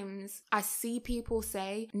 sometimes I see people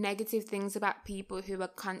say negative things about people who are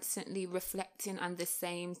constantly reflecting on the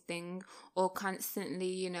same thing, or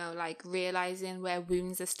constantly, like realizing where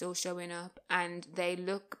wounds are still showing up, and they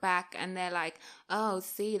look back and they're like, oh,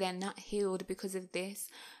 see, they're not healed because of this.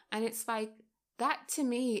 And it's like, that to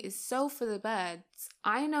me is so for the birds.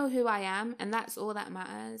 I know who I am, and that's all that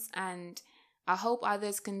matters. And I hope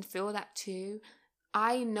others can feel that too.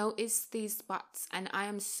 I notice these spots, and I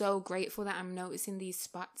am so grateful that I'm noticing these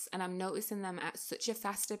spots, and I'm noticing them at such a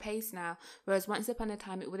faster pace now. Whereas once upon a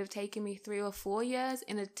time, it would have taken me 3 or 4 years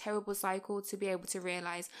in a terrible cycle to be able to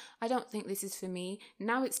realize, I don't think this is for me.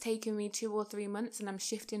 Now it's taken me 2 or 3 months and I'm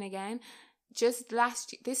shifting again. Just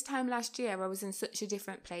this time last year, I was in such a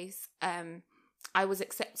different place. I was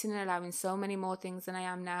accepting and allowing so many more things than I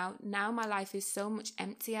am now. Now my life is so much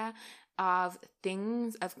emptier of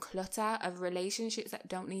things, of clutter, of relationships that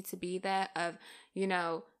don't need to be there, of,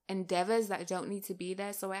 endeavors that don't need to be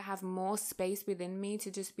there. So I have more space within me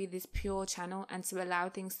to just be this pure channel and to allow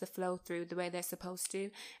things to flow through the way they're supposed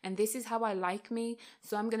to. And this is how I like me.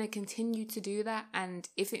 So I'm going to continue to do that. And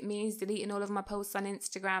if it means deleting all of my posts on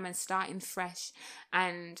Instagram and starting fresh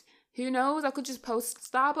and Who knows? I could just post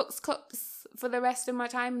Starbucks cups for the rest of my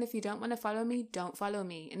time. And if you don't want to follow me, don't follow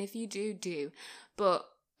me. And if you do, do. But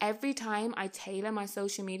every time I tailor my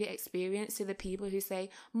social media experience to the people who say,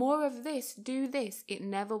 more of this, do this, it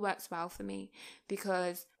never works well for me.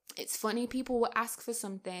 Because it's funny, people will ask for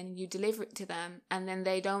something, you deliver it to them, and then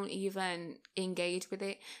they don't even engage with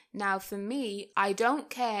it. Now, for me, I don't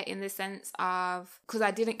care in the sense of, because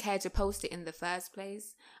I didn't care to post it in the first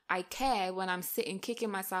place. I care when I'm sitting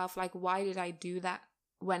kicking myself, like, why did I do that?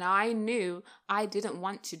 When I knew I didn't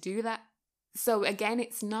want to do that. So again,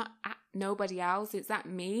 it's not at nobody else, it's at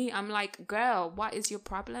me. I'm like, girl, what is your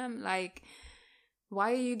problem? Like,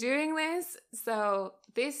 why are you doing this? So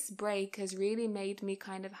this break has really made me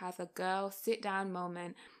kind of have a girl sit down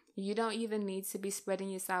moment. You don't even need to be spreading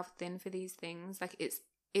yourself thin for these things. Like,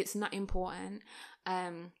 it's not important.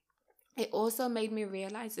 It also made me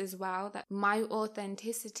realize as well that my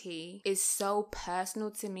authenticity is so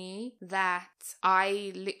personal to me that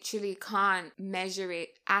I literally can't measure it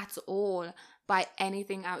at all by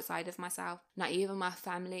anything outside of myself, not even my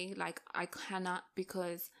family. Like, I cannot,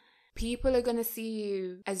 because people are going to see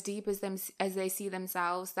you as deep as they see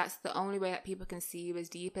themselves. That's the only way that people can see you, as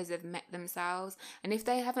deep as they've met themselves. And if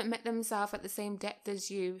they haven't met themselves at the same depth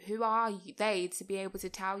as you, who are they to be able to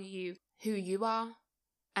tell you who you are?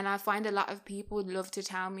 And I find a lot of people love to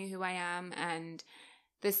tell me who I am, and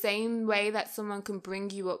the same way that someone can bring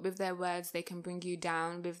you up with their words, they can bring you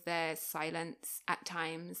down with their silence at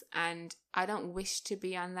times. And I don't wish to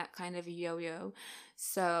be on that kind of yo-yo.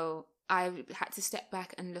 So I had to step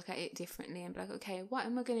back and look at it differently and be like, okay, what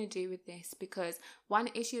am I going to do with this? Because one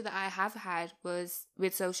issue that I have had was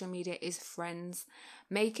with social media is friends.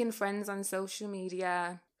 Making friends on social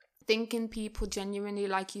media, thinking people genuinely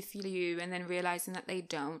like you, feel you, and then realizing that they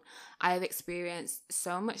don't. I have experienced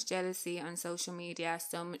so much jealousy on social media,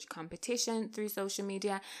 so much competition through social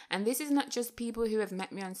media. And this is not just people who have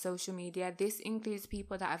met me on social media. This includes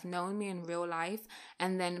people that have known me in real life.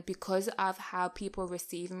 And then because of how people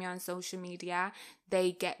receive me on social media,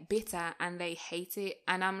 they get bitter and they hate it.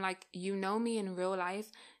 And I'm like, you know me in real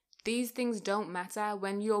life. These things don't matter.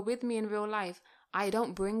 When you're with me in real life, I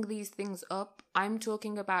don't bring these things up. I'm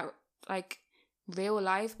talking about like real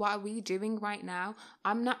life. What are we doing right now?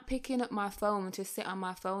 I'm not picking up my phone to sit on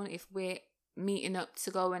my phone if we're meeting up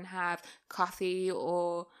to go and have coffee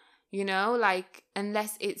or, you know, like,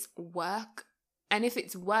 unless it's work. And if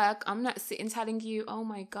it's work, I'm not sitting telling you, oh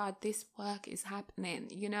my God, this work is happening,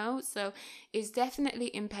 you know? So it's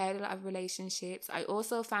definitely impaired a lot of relationships. I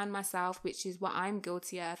also found myself, which is what I'm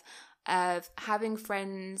guilty of having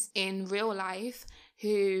friends in real life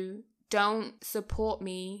who don't support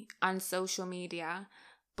me on social media,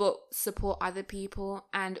 but support other people.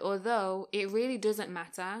 And although it really doesn't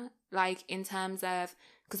matter, like in terms of,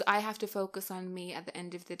 because I have to focus on me at the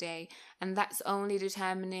end of the day, and that's only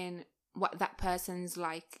determining what that person's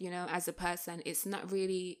like, you know, as a person. It's not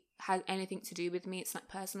really has anything to do with me. It's not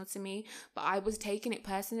personal to me, but I was taking it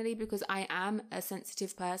personally because I am a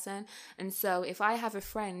sensitive person. And so if I have a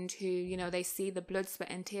friend who, you know, they see the blood,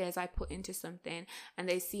 sweat and tears I put into something, and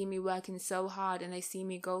they see me working so hard, and they see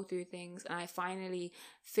me go through things, and I finally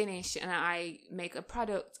finish and I make a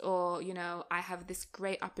product, or, you know, I have this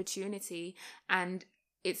great opportunity and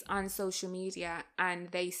it's on social media and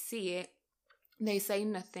they see it, they say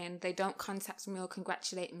nothing, they don't contact me or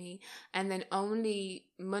congratulate me. And then only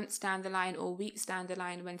months down the line or weeks down the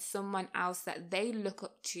line, when someone else that they look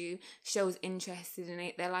up to shows interest in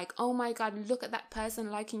it, they're like, oh my God, look at that person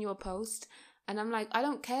liking your post. And I'm like, I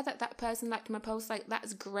don't care that that person liked my post. Like,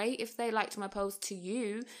 that's great if they liked my post to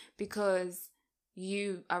you because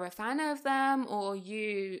you are a fan of them or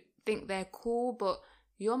you think they're cool, but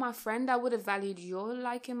you're my friend. I would have valued your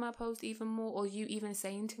liking my post even more, or you even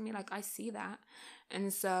saying to me, like, I see that.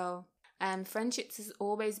 And so friendships has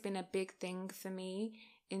always been a big thing for me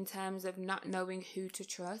in terms of not knowing who to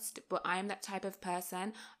trust. But I'm that type of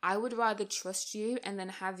person. I would rather trust you and then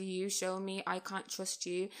have you show me I can't trust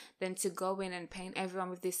you than to go in and paint everyone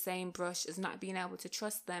with this same brush as not being able to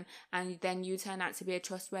trust them, and then you turn out to be a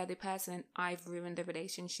trustworthy person. I've ruined the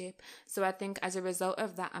relationship. So I think as a result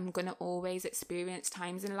of that, I'm going to always experience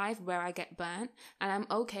times in life where I get burnt, and I'm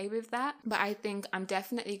okay with that. But I think I'm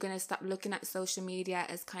definitely going to stop looking at social media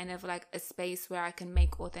as kind of like a space where I can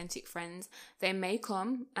make authentic friends. They may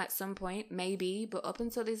come at some point, maybe, but up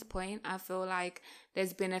until this point, I feel like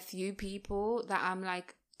there's been a few people that I'm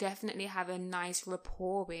like definitely have a nice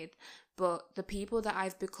rapport with, but the people that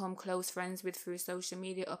I've become close friends with through social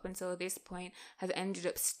media up until this point have ended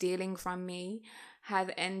up stealing from me,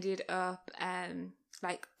 have ended up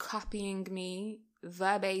like copying me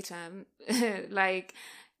verbatim, like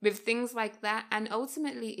with things like that. And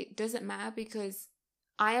ultimately, it doesn't matter because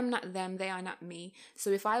I am not them, they are not me. So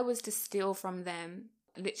if I was to steal from them,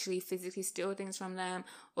 literally physically steal things from them,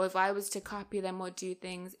 or if I was to copy them or do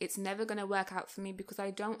things, it's never going to work out for me because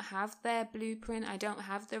I don't have their blueprint. I don't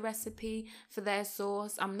have the recipe for their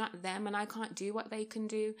sauce. I'm not them and I can't do what they can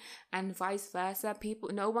do, and vice versa.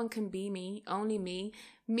 No one can be me, only me.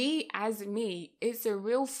 Me as me. It's a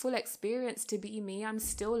real full experience to be me. I'm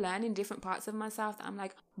still learning different parts of myself that I'm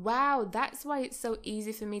like, wow, that's why it's so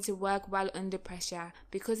easy for me to work well under pressure,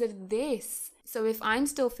 because of this. So if I'm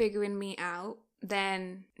still figuring me out,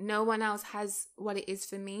 then no one else has what it is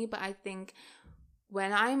for me. But I think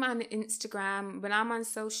when I'm on Instagram, when I'm on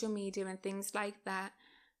social media and things like that,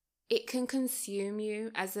 it can consume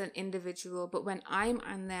you as an individual. But when I'm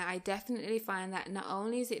on there, I definitely find that not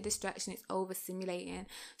only is it distraction, it's overstimulating.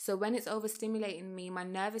 So when it's overstimulating me, my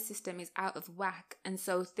nervous system is out of whack. And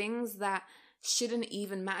so things that shouldn't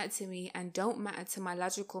even matter to me and don't matter to my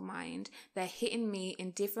logical mind, they're hitting me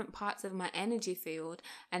in different parts of my energy field.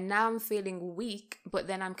 And now I'm feeling weak, but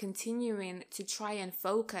then I'm continuing to try and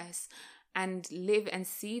focus and live and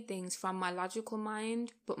see things from my logical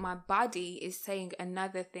mind, but my body is saying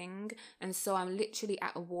another thing. And so I'm literally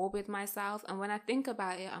at war with myself. And when I think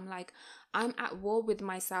about it, I'm like, I'm at war with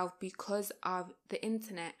myself because of the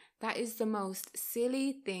internet. That is the most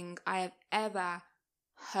silly thing I have ever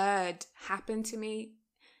heard happen to me.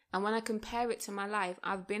 And when I compare it to my life,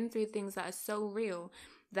 I've been through things that are so real,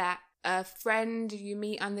 that a friend you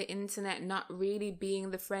meet on the internet not really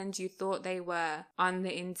being the friend you thought they were on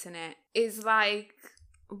the internet is like,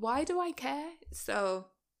 why do I care? So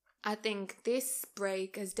I think this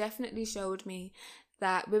break has definitely showed me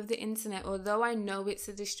that with the internet, although I know it's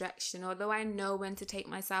a distraction, although I know when to take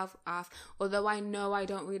myself off, although I know I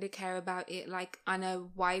don't really care about it like on a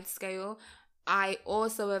wide scale, I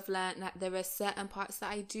also have learned that there are certain parts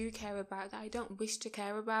that I do care about that I don't wish to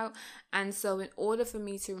care about. And so in order for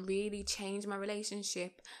me to really change my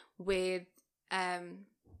relationship with,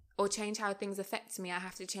 or change how things affect me, I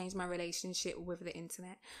have to change my relationship with the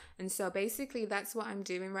internet. And so basically that's what I'm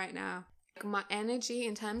doing right now. My energy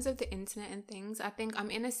in terms of the internet and things, I think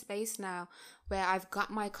I'm in a space now where I've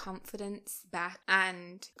got my confidence back.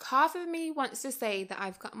 And half of me wants to say that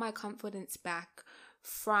I've got my confidence back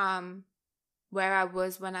from where I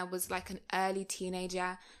was when I was like an early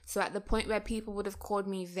teenager. So at the point where people would have called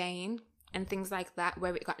me vain and things like that,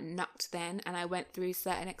 where it got knocked then, and I went through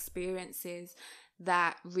certain experiences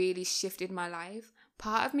that really shifted my life.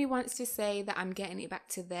 Part of me wants to say that I'm getting it back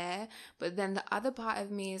to there, but then the other part of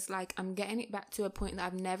me is like, I'm getting it back to a point that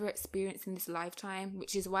I've never experienced in this lifetime,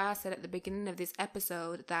 which is why I said at the beginning of this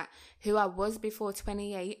episode that who I was before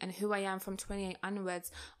 28 and who I am from 28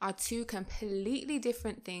 onwards are two completely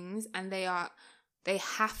different things, and they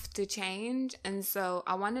have to change. And so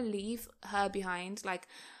I want to leave her behind. Like,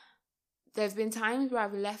 there've been times where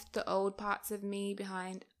I've left the old parts of me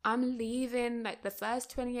behind. I'm leaving like the first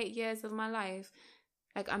 28 years of my life.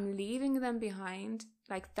 Like, I'm leaving them behind.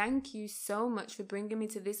 Like, thank you so much for bringing me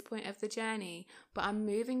to this point of the journey. But I'm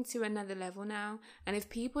moving to another level now. And if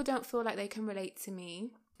people don't feel like they can relate to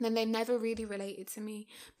me, then they never really related to me,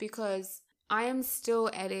 because I am still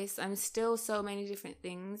Ellis. I'm still so many different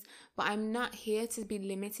things, but I'm not here to be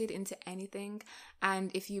limited into anything.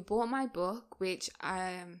 And if you bought my book, which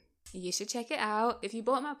you should check it out. If you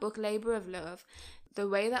bought my book, Labor of Love, the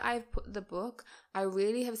way that I've put the book, I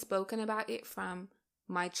really have spoken about it from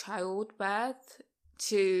my childbirth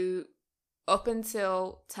to up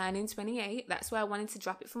until turning 28. That's where I wanted to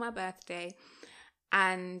drop it for my birthday.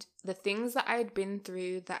 And the things that I had been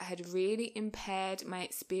through that had really impaired my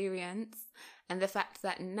experience, and the fact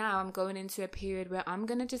that now I'm going into a period where I'm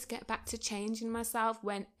going to just get back to changing myself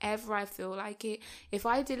whenever I feel like it. If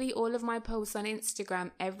I delete all of my posts on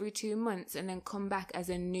Instagram every 2 months and then come back as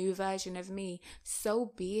a new version of me,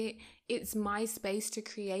 so be it. It's my space to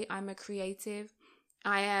create. I'm a creative.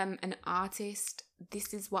 I am an artist.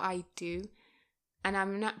 This is what I do. And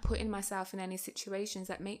I'm not putting myself in any situations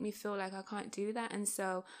that make me feel like I can't do that. And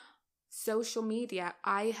so social media,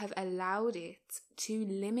 I have allowed it to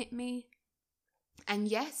limit me. And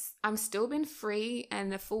yes, I'm still been free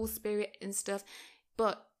and a full spirit and stuff,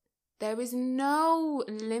 but there is no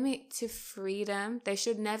limit to freedom. There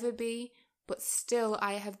should never be. But still,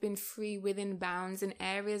 I have been free within bounds in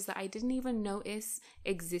areas that I didn't even notice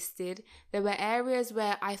existed. There were areas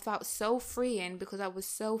where I felt so free in because I was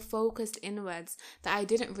so focused inwards that I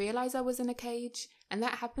didn't realize I was in a cage. And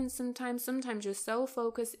that happens sometimes. Sometimes you're so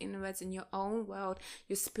focused inwards in your own world,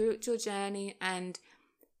 your spiritual journey and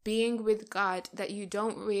being with God, that you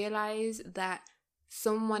don't realize that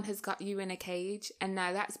someone has got you in a cage. And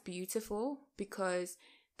now that's beautiful, because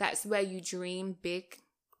that's where you dream big.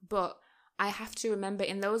 But I have to remember,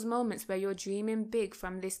 in those moments where you're dreaming big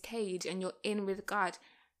from this cage and you're in with God,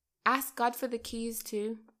 ask God for the keys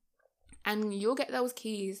too. And you'll get those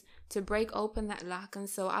keys to break open that lock. And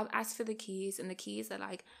so I've asked for the keys, and the keys are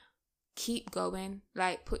like, keep going.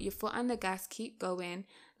 Like, put your foot on the gas, keep going.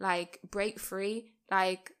 Like, break free.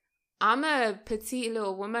 Like, I'm a petite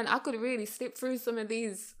little woman. I could really slip through some of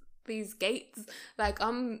these gates. Like,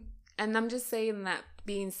 I'm just saying that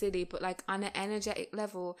being silly, but like on an energetic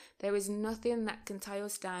level, there is nothing that can tie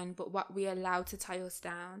us down but what we allow to tie us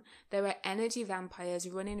down. There are energy vampires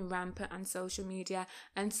running rampant on social media,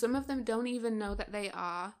 and some of them don't even know that they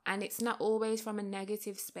are, and it's not always from a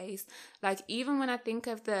negative space. Like, even when I think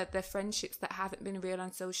of the friendships that haven't been real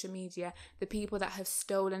on social media, the people that have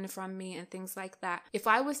stolen from me and things like that, if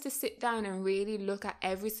I was to sit down and really look at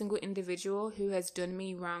every single individual who has done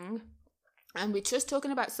me wrong, and we're just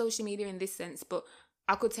talking about social media in this sense, but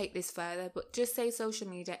I could take this further, but just say social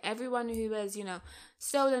media. Everyone who has,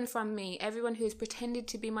 stolen from me, everyone who has pretended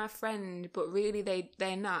to be my friend, but really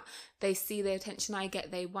they're not. They see the attention I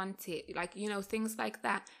get, they want it. Like, things like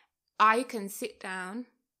that. I can sit down,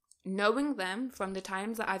 knowing them from the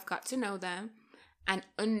times that I've got to know them, and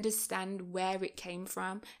understand where it came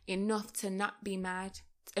from, enough to not be mad,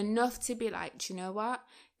 enough to be like, do you know what?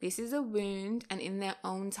 This is a wound, and in their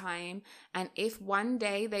own time. And if one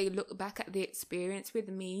day they look back at the experience with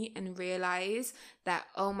me and realize that,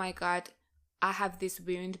 oh my God, I have this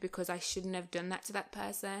wound because I shouldn't have done that to that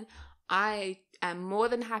person, I am more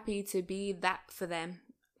than happy to be that for them.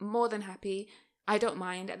 More than happy. I don't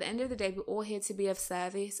mind. At the end of the day, we're all here to be of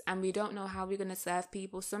service, and we don't know how we're going to serve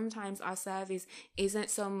people. Sometimes our service isn't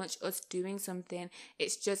so much us doing something.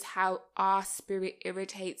 It's just how our spirit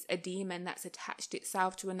irritates a demon that's attached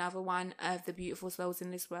itself to another one of the beautiful souls in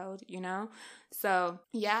this world, So,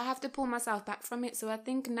 yeah, I have to pull myself back from it. So I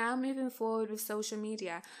think now moving forward with social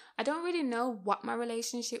media, I don't really know what my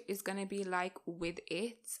relationship is going to be like with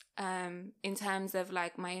it, in terms of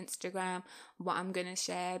like my Instagram, what I'm going to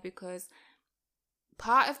share, because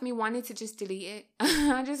part of me wanted to just delete it.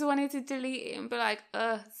 I just wanted to delete it and be like,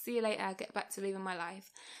 see you later, get back to living my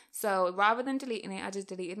life. So rather than deleting it, I just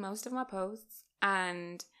deleted most of my posts.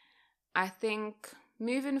 And I think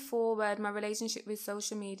moving forward, my relationship with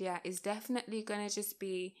social media is definitely going to just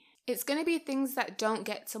be, it's going to be things that don't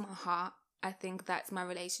get to my heart. I think that's my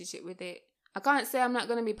relationship with it. I can't say I'm not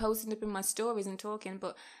going to be posting up in my stories and talking,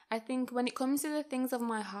 but I think when it comes to the things of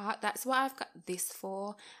my heart, that's what I've got this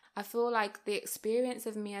for. I feel like the experience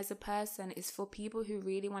of me as a person is for people who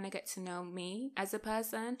really want to get to know me as a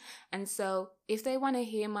person. And so if they want to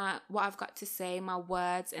hear what I've got to say, my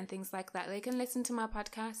words and things like that, they can listen to my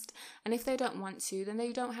podcast. And if they don't want to, then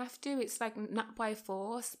they don't have to. It's like not by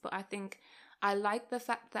force, but I think I like the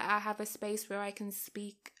fact that I have a space where I can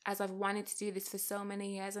speak, as I've wanted to do this for so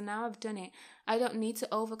many years, and now I've done it. I don't need to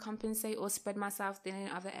overcompensate or spread myself thin in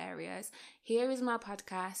other areas. Here is my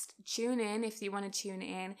podcast. Tune in if you want to tune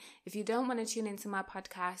in. If you don't want to tune into my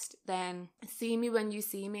podcast, then see me when you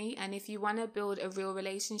see me. And if you want to build a real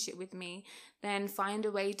relationship with me, then find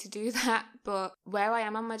a way to do that. But where I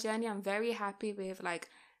am on my journey, I'm very happy with,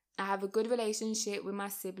 I have a good relationship with my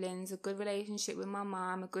siblings, a good relationship with my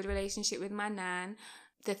mom, a good relationship with my nan.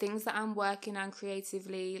 The things that I'm working on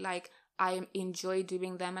creatively, I enjoy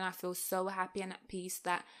doing them, and I feel so happy and at peace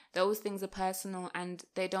that those things are personal and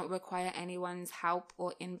they don't require anyone's help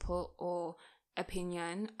or input or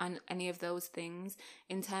opinion on any of those things.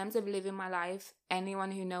 In terms of living my life,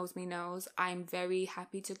 anyone who knows me knows I'm very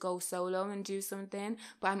happy to go solo and do something,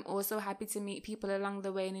 but I'm also happy to meet people along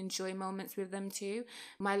the way and enjoy moments with them too.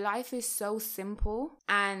 My life is so simple,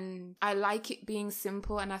 and I like it being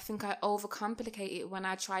simple, and I think I overcomplicate it when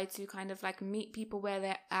I try to kind of meet people where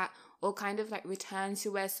they're at, or kind of return to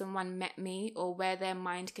where someone met me or where their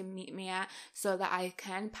mind can meet me at, so that I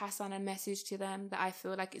can pass on a message to them that I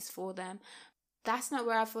feel like is for them. That's not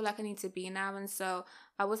where I feel like I need to be now. And so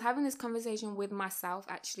I was having this conversation with myself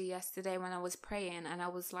actually yesterday when I was praying, and I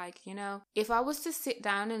was like, if I was to sit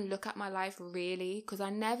down and look at my life really, because I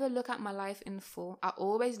never look at my life in full, I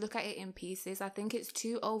always look at it in pieces. I think it's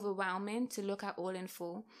too overwhelming to look at all in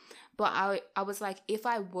full. But I was like, if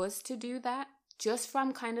I was to do that, just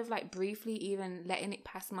from kind of briefly even letting it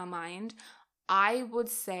pass my mind, I would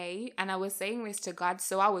say, and I was saying this to God,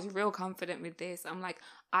 so I was real confident with this. I'm like,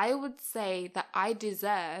 I would say that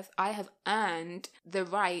I have earned the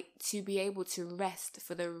right to be able to rest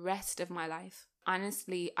for the rest of my life.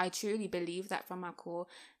 Honestly, I truly believe that from my core,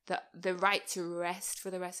 the right to rest for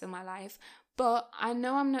the rest of my life. But I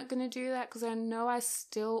know I'm not going to do that because I know I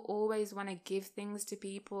still always want to give things to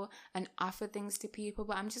people and offer things to people,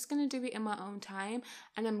 but I'm just going to do it in my own time,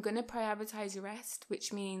 and I'm going to prioritize rest,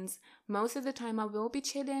 which means most of the time I will be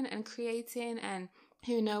chilling and creating, and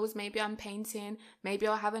who knows, maybe I'm painting, maybe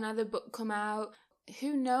I'll have another book come out.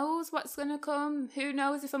 Who knows what's going to come? Who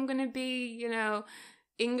knows if I'm going to be,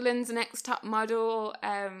 England's next top model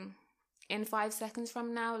in 5 seconds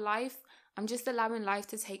from now. I'm just allowing life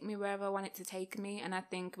to take me wherever I want it to take me. And I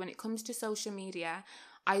think when it comes to social media,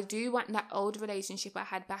 I do want that old relationship I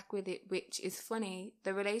had back with it, which is funny.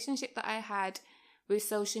 The relationship that I had with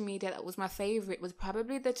social media that was my favorite was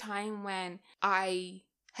probably the time when I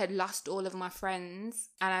had lost all of my friends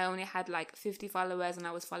and I only had like 50 followers and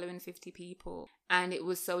I was following 50 people, and it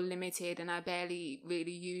was so limited and I barely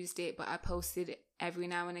really used it, but I posted it every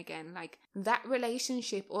now and again. Like, that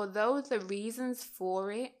relationship, although the reasons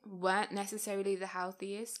for it weren't necessarily the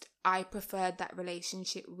healthiest, I preferred that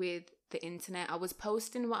relationship with the internet. I was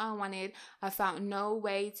posting what I wanted. I found no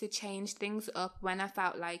way to change things up when I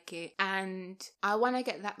felt like it, and I want to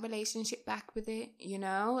get that relationship back with it,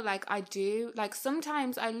 like I do. Like,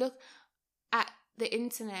 sometimes I look at the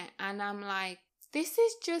internet and I'm like, this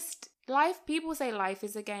is just life. People say life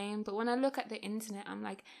is a game, but when I look at the internet, I'm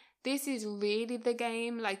like, this is really the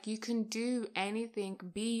game. Like, you can do anything,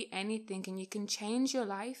 be anything, and you can change your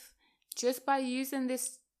life just by using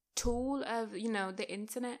this tool of, the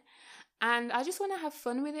internet. And I just want to have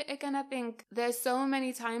fun with it again. I think there's so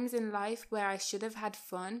many times in life where I should have had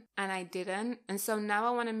fun and I didn't. And so now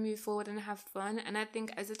I want to move forward and have fun. And I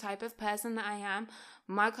think as a type of person that I am,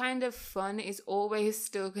 my kind of fun is always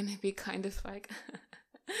still going to be kind of like...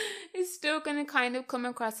 it's still going to kind of come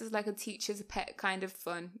across as like a teacher's pet kind of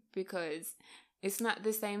fun, because it's not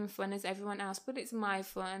the same fun as everyone else, but it's my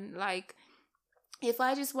fun. Like, if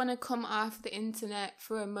I just want to come off the internet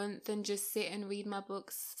for a month and just sit and read my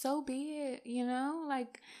books, so be it,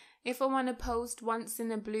 Like, if I want to post once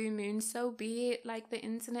in a blue moon, so be it. Like, the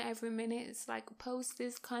internet every minute, it's like, post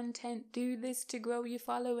this content, do this to grow your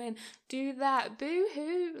following, do that,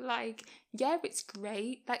 boo-hoo. Like, yeah, it's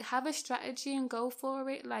great. Like, have a strategy and go for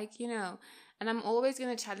it, like, And I'm always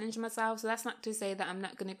going to challenge myself. So that's not to say that I'm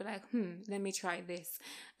not going to be like, let me try this.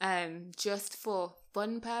 Just for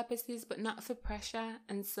fun purposes, but not for pressure.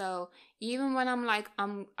 And so even when I'm like,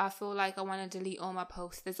 I feel like I want to delete all my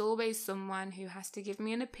posts, there's always someone who has to give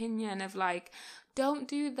me an opinion of like, don't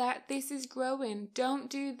do that. This is growing. Don't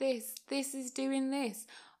do this. This is doing this.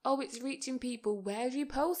 Oh, it's reaching people. Where have your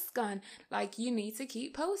posts gone? Like, you need to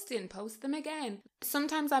keep posting. Post them again.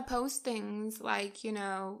 Sometimes I post things like,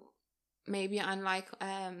 maybe on like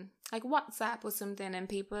WhatsApp or something, and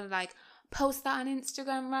people are like, post that on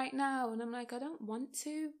Instagram right now. And I'm like, I don't want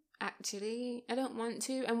to, actually. I don't want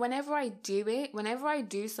to. And whenever I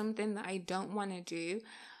do something that I don't want to do,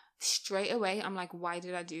 straight away I'm like, why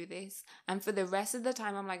did I do this? And for the rest of the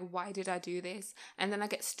time I'm like, why did I do this? And then I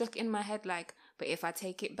get stuck in my head like, but if I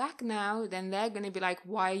take it back now, then they're going to be like,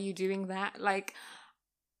 why are you doing that? Like,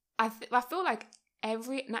 I feel like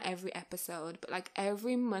not every episode, but like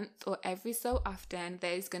every month or every so often,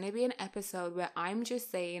 there's going to be an episode where I'm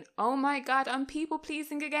just saying, oh my God, I'm people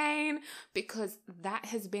pleasing again, because that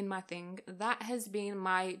has been my thing. That has been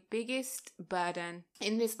my biggest burden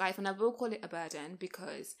in this life. And I will call it a burden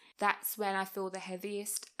because that's when I feel the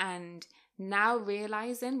heaviest. And now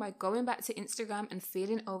realizing, by going back to Instagram and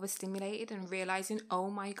feeling overstimulated and realizing,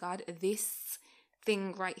 oh my God, this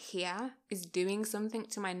thing right here is doing something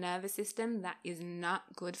to my nervous system that is not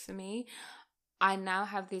good for me. I now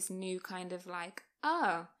have this new kind of like,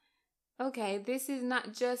 oh, okay, this is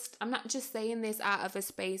I'm not just saying this out of a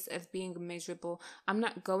space of being miserable. I'm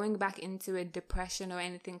not going back into a depression or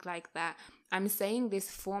anything like that. I'm saying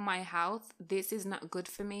this for my health. This is not good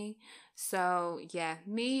for me. So yeah,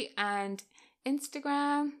 me and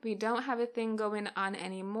Instagram, we don't have a thing going on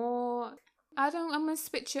anymore. I'm going to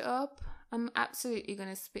switch it up. I'm absolutely going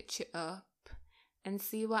to switch it up and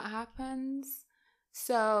see what happens.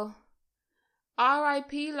 So,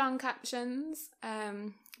 RIP long captions.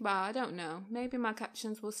 Well, I don't know. Maybe my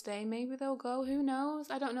captions will stay. Maybe they'll go. Who knows?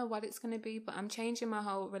 I don't know what it's going to be, but I'm changing my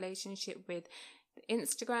whole relationship with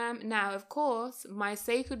Instagram. Now, of course, my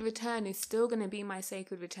sacred return is still going to be my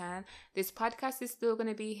sacred return. This podcast is still going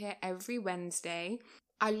to be here every Wednesday.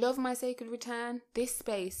 I love my sacred return. This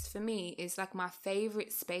space for me is like my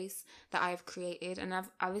favorite space that I've created. And I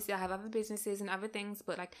have other businesses and other things,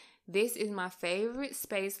 but like this is my favorite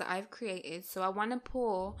space that I've created. So I want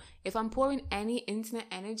to if I'm pouring any internet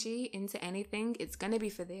energy into anything, it's going to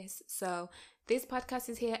be for this. So this podcast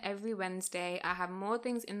is here every Wednesday. I have more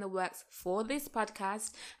things in the works for this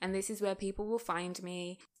podcast, and this is where people will find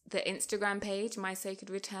me. the Instagram page, My Sacred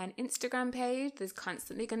Return Instagram page. There's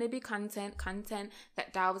constantly going to be content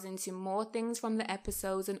that delves into more things from the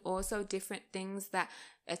episodes, and also different things that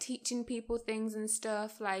are teaching people things and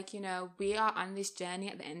stuff. Like, you know, we are on this journey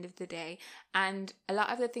at the end of the day, and a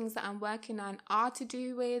lot of the things that I'm working on are to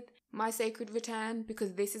do with my sacred return,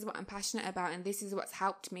 because this is what I'm passionate about, and this is what's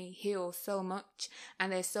helped me heal so much.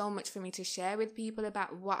 And there's so much for me to share with people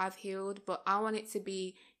about what I've healed, but I want it to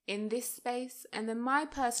be in this space. And then my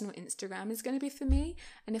personal Instagram is going to be for me,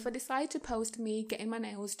 and if I decide to post me getting my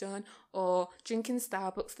nails done or drinking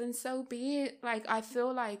Starbucks, then so be it. Like, I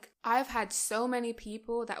feel like I've had so many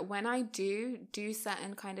people that when I do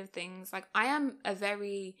certain kind of things, like, I am a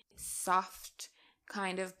very soft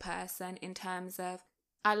kind of person in terms of,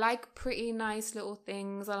 I like pretty nice little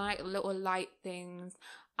things, I like little light things,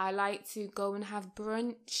 I like to go and have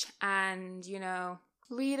brunch and, you know,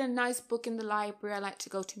 read a nice book in the library. I like to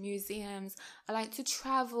go to museums. I like to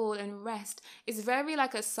travel and rest. It's very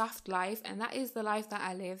like a soft life, and that is the life that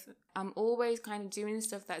I live. I'm always kind of doing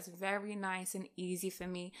stuff that's very nice and easy for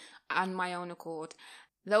me on my own accord.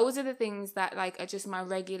 Those are the things that like are just my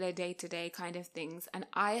regular day-to-day kind of things. And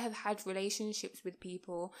I have had relationships with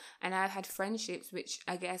people, and I've had friendships, which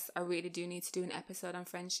I guess I really do need to do an episode on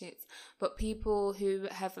friendships, but people who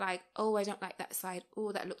have like, oh, I don't like that side,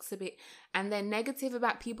 oh, that looks a bit, and they're negative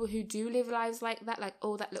about people who do live lives like that, like,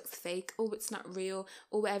 oh, that looks fake, oh, it's not real,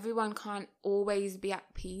 oh, everyone can't always be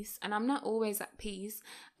at peace. And I'm not always at peace,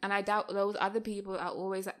 and I doubt those other people are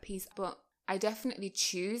always at peace, but I definitely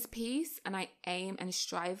choose peace, and I aim and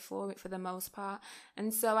strive for it for the most part.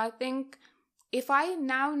 And so I think if I,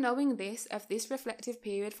 now knowing this, of this reflective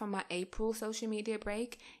period from my April social media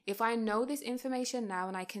break, if I know this information now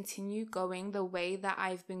and I continue going the way that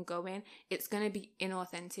I've been going, it's going to be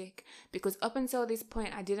inauthentic. Because up until this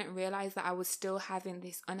point, I didn't realize that I was still having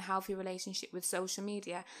this unhealthy relationship with social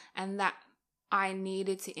media, and that I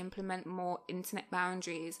needed to implement more internet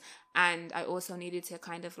boundaries, and I also needed to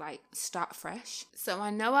kind of like start fresh. So I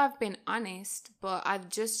know I've been honest, but I've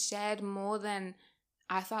just shared more than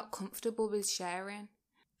I felt comfortable with sharing,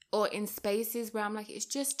 or in spaces where I'm like, it's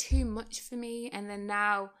just too much for me. And then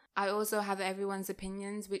now I also have everyone's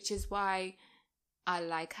opinions, which is why I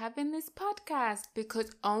like having this podcast,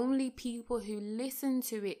 because only people who listen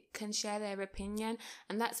to it can share their opinion.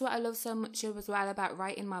 And that's what I love so much as well about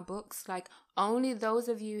writing my books. Like, only those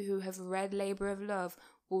of you who have read Labour of Love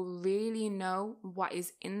will really know what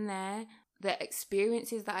is in there, the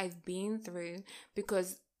experiences that I've been through.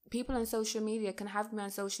 Because people on social media can have me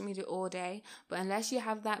on social media all day, but unless you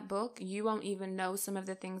have that book, you won't even know some of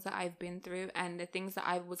the things that I've been through and the things that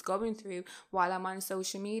I was going through while I'm on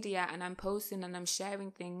social media and I'm posting and I'm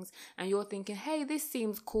sharing things, and you're thinking, hey, this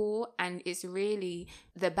seems cool, and it's really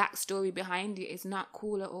the backstory behind it is not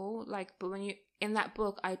cool at all. Like, but when you in that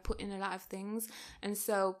book, I put in a lot of things, and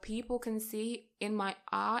so people can see in my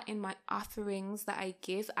art, in my offerings that I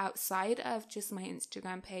give outside of just my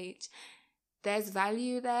Instagram page, there's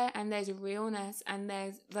value there, and there's realness, and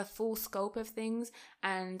there's the full scope of things.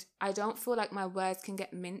 And I don't feel like my words can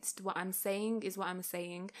get minced. What I'm saying is what I'm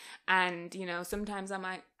saying. And, you know, sometimes I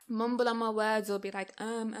might mumble on my words or be like,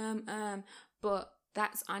 but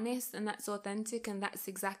that's honest and that's authentic, and that's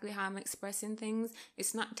exactly how I'm expressing things.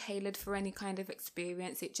 It's not tailored for any kind of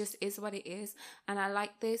experience. It just is what it is. And I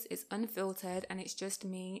like this. It's unfiltered and it's just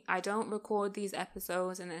me. I don't record these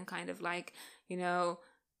episodes and then kind of like, you know,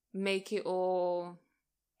 make it all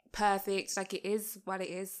perfect. Like, it is what it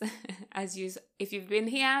is. If you've been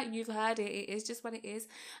here, you've heard it. It is just what it is,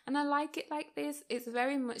 and I like it like this. It's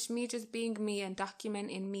very much me just being me and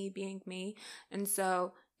documenting me being me. And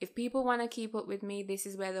so if people want to keep up with me, this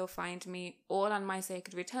is where they'll find me, all on My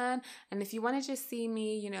Sacred Return. And if you want to just see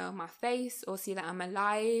me, you know, my face, or see that I'm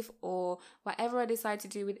alive, or whatever I decide to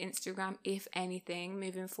do with Instagram, if anything,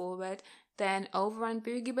 moving forward, then over on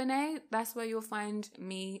Boogie Bonet, that's where you'll find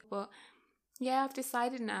me. But yeah, I've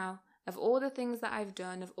decided now, of all the things that I've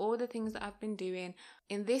done, of all the things that I've been doing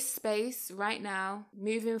in this space right now,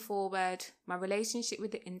 moving forward, my relationship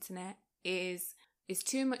with the internet is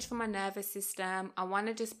too much for my nervous system. I want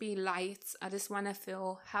to just be light. I just want to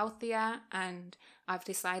feel healthier, and I've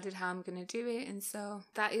decided how I'm going to do it. And so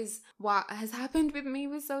that is what has happened with me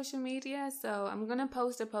with social media. So I'm going to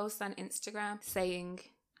post a post on Instagram saying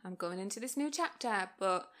I'm going into this new chapter,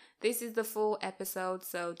 but this is the full episode.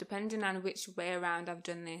 So depending on which way around I've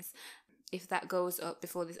done this, if that goes up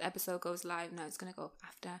before this episode goes live, no, it's going to go up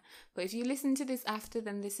after. But if you listen to this after,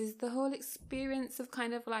 then this is the whole experience of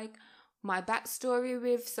kind of like my backstory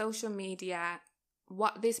with social media,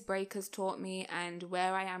 what this break has taught me, and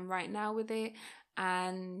where I am right now with it.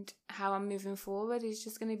 and how I'm moving forward is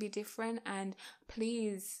just going to be different. And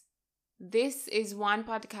please, this is one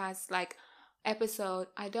podcast, like, episode.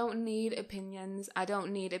 I don't need opinions. I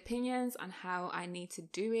don't need opinions on how I need to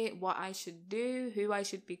do it, what I should do, who I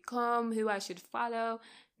should become, who I should follow.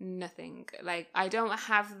 Nothing. Like, I don't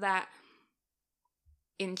have that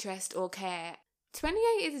interest or care.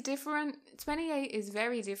 28 is different. 28 is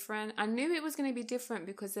very different. I knew it was going to be different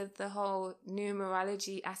because of the whole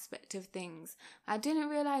numerology aspect of things. I didn't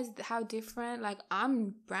realize how different. Like,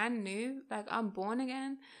 I'm brand new. Like, I'm born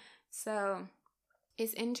again. So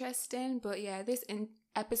it's interesting. But yeah, this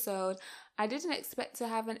episode, I didn't expect to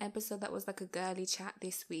have an episode that was like a girly chat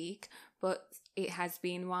this week, but it has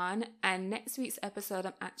been one. And next week's episode,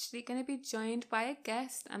 I'm actually going to be joined by a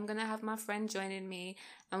guest. I'm going to have my friend joining me,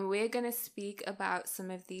 and we're going to speak about some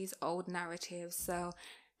of these old narratives. So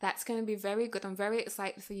that's going to be very good. I'm very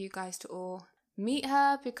excited for you guys to all meet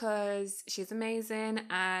her because she's amazing,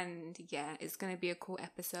 and yeah, it's going to be a cool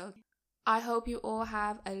episode. I hope you all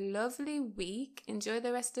have a lovely week. Enjoy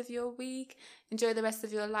the rest of your week. Enjoy the rest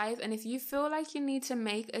of your life. And if you feel like you need to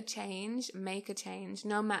make a change,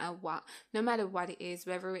 no matter what. No matter what it is,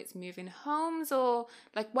 whether it's moving homes or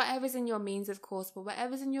like whatever's in your means, of course, but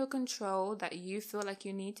whatever's in your control that you feel like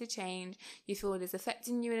you need to change, you feel it is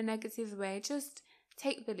affecting you in a negative way, just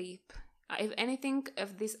take the leap. If anything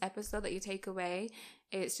of this episode that you take away,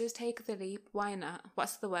 it's just take the leap. Why not?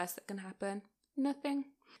 What's the worst that can happen? Nothing.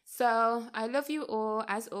 So I love you all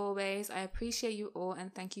as always. I appreciate you all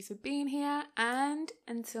and thank you for being here, and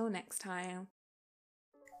until next time.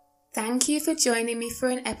 Thank you for joining me for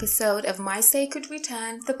an episode of My Sacred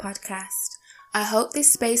Return, the podcast. I hope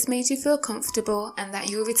this space made you feel comfortable and that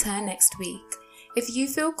you'll return next week. If you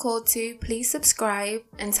feel called to, please subscribe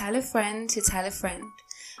and tell a friend to tell a friend.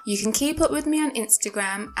 You can keep up with me on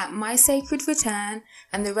Instagram at My Sacred Return,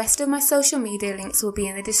 and the rest of my social media links will be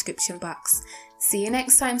in the description box. See you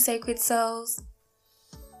next time, Sacred Souls.